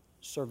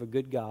serve a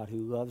good God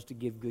who loves to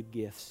give good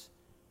gifts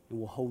and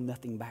will hold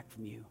nothing back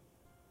from you.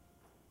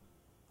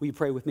 Will you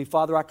pray with me?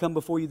 Father, I come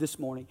before you this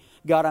morning.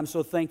 God, I'm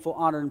so thankful,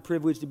 honored, and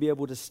privileged to be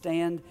able to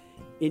stand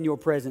in your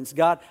presence.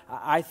 God,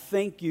 I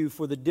thank you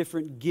for the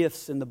different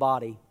gifts in the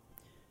body.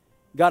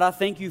 God, I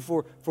thank you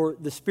for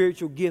the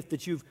spiritual gift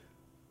that you've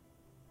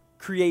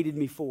created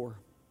me for.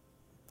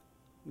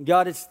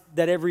 God, it's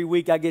that every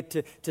week I get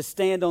to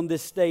stand on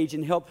this stage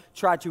and help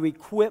try to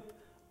equip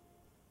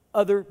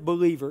other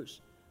believers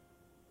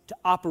to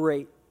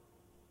operate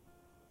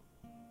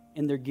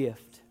in their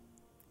gift.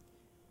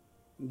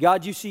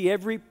 God, you see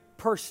every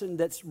person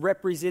that's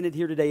represented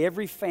here today,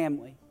 every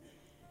family.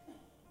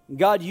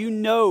 God, you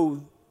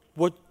know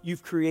what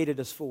you've created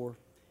us for.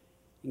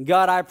 And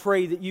God, I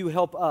pray that you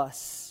help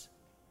us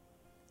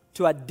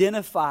to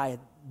identify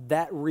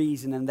that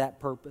reason and that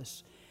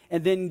purpose.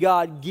 And then,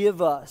 God,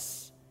 give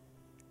us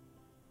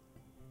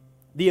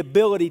the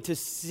ability to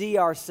see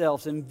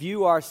ourselves and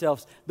view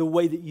ourselves the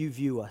way that you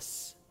view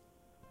us.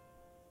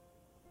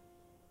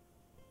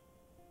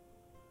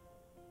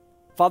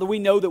 Father, we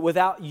know that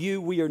without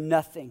you, we are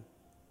nothing.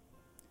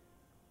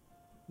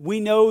 We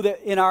know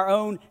that in our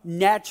own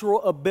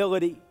natural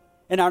ability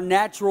and our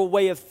natural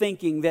way of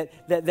thinking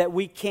that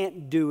we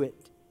can't do it.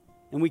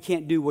 And we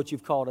can't do what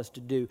you've called us to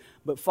do.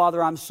 But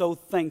Father, I'm so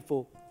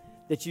thankful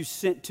that you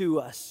sent to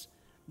us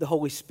the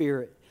Holy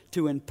Spirit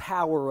to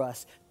empower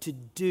us to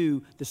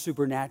do the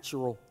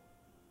supernatural.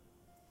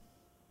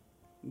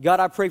 God,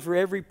 I pray for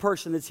every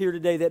person that's here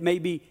today that may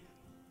be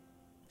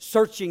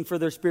searching for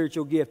their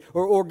spiritual gift.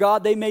 Or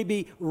God, they may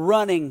be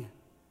running,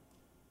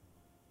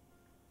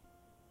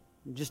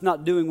 just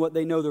not doing what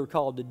they know they're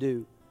called to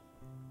do.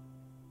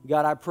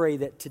 God, I pray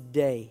that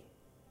today,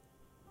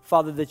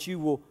 Father, that you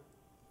will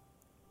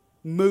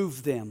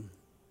move them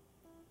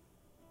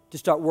to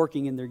start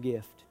working in their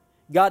gift.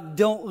 God,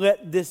 don't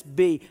let this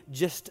be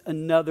just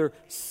another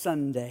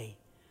Sunday.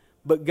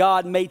 But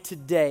God, may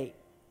today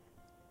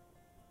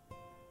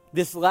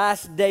this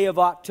last day of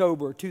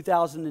October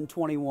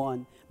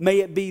 2021, may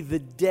it be the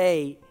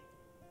day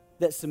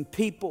that some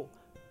people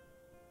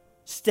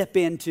step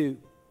into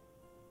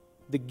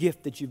the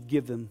gift that you've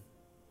given them.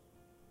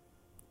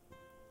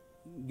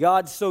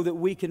 God, so that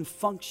we can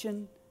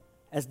function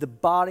as the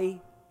body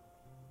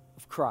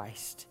of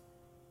Christ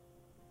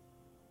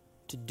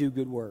to do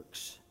good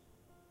works,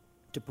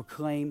 to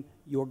proclaim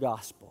your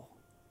gospel.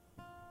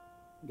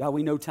 God,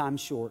 we know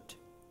time's short.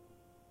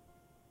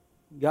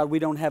 God, we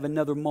don't have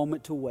another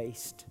moment to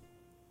waste.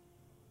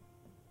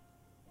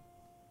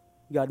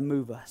 God,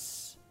 move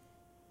us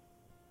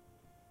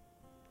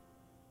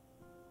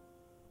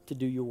to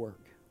do your work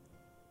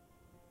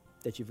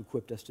that you've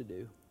equipped us to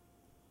do.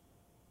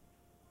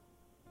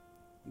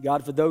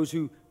 God, for those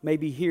who may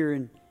be here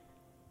and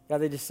God,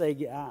 they just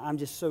say, I'm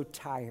just so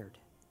tired.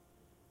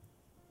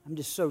 I'm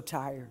just so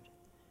tired.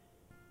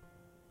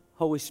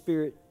 Holy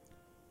Spirit,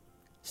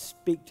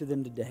 speak to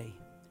them today.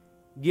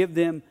 Give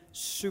them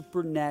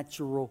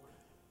supernatural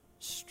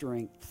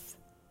strength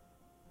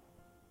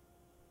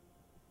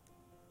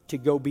to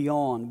go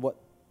beyond what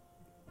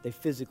they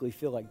physically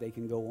feel like they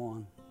can go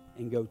on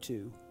and go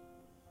to.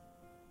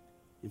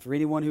 And for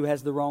anyone who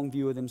has the wrong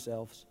view of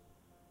themselves,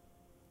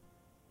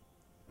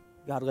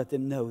 God, let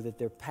them know that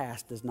their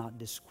past does not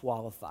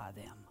disqualify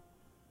them,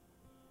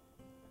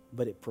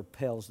 but it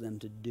propels them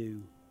to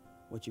do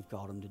what you've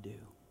called them to do.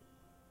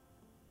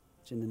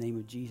 It's in the name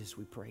of Jesus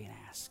we pray and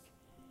ask.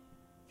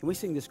 Can we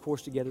sing this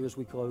chorus together as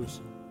we close?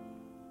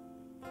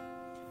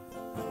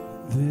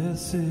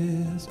 This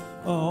is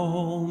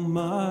all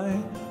my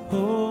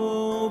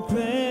hope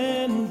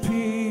and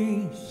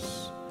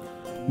peace,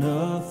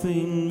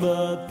 nothing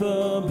but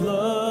the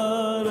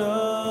blood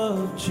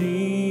of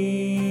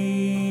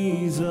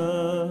Jesus.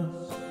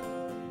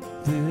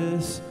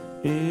 This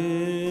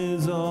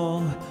is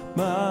all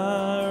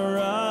my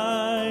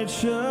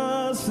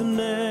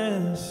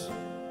righteousness,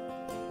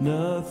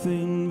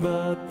 nothing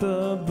but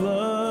the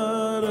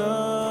blood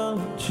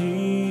of Jesus.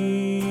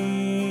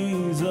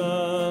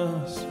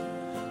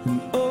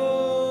 And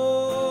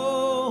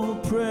oh,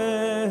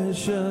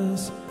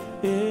 precious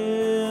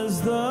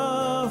is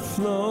the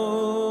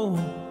flow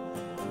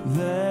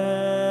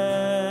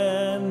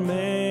that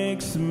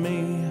makes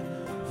me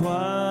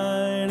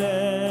white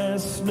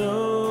as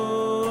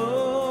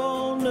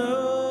snow.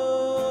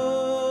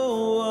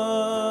 No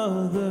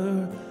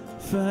other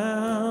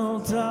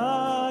fount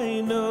I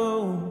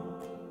know,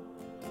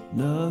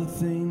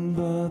 nothing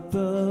but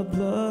the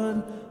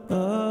blood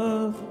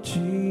of Jesus.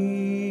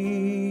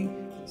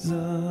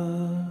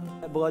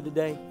 That blood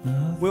today.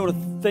 We want to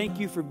thank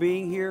you for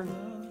being here.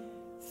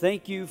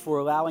 Thank you for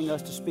allowing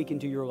us to speak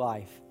into your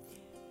life.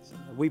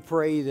 We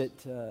pray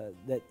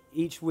that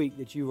each week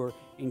that you are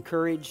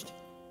encouraged,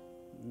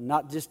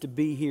 not just to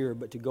be here,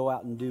 but to go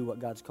out and do what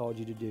God's called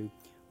you to do.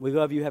 We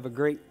love you. Have a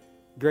great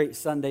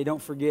Sunday.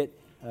 Don't forget,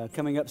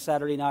 coming up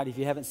Saturday night, if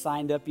you haven't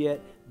signed up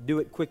yet, do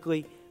it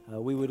quickly.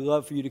 We would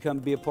love for you to come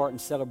be a part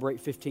and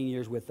celebrate 15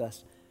 years with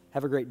us.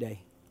 Have a great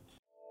day.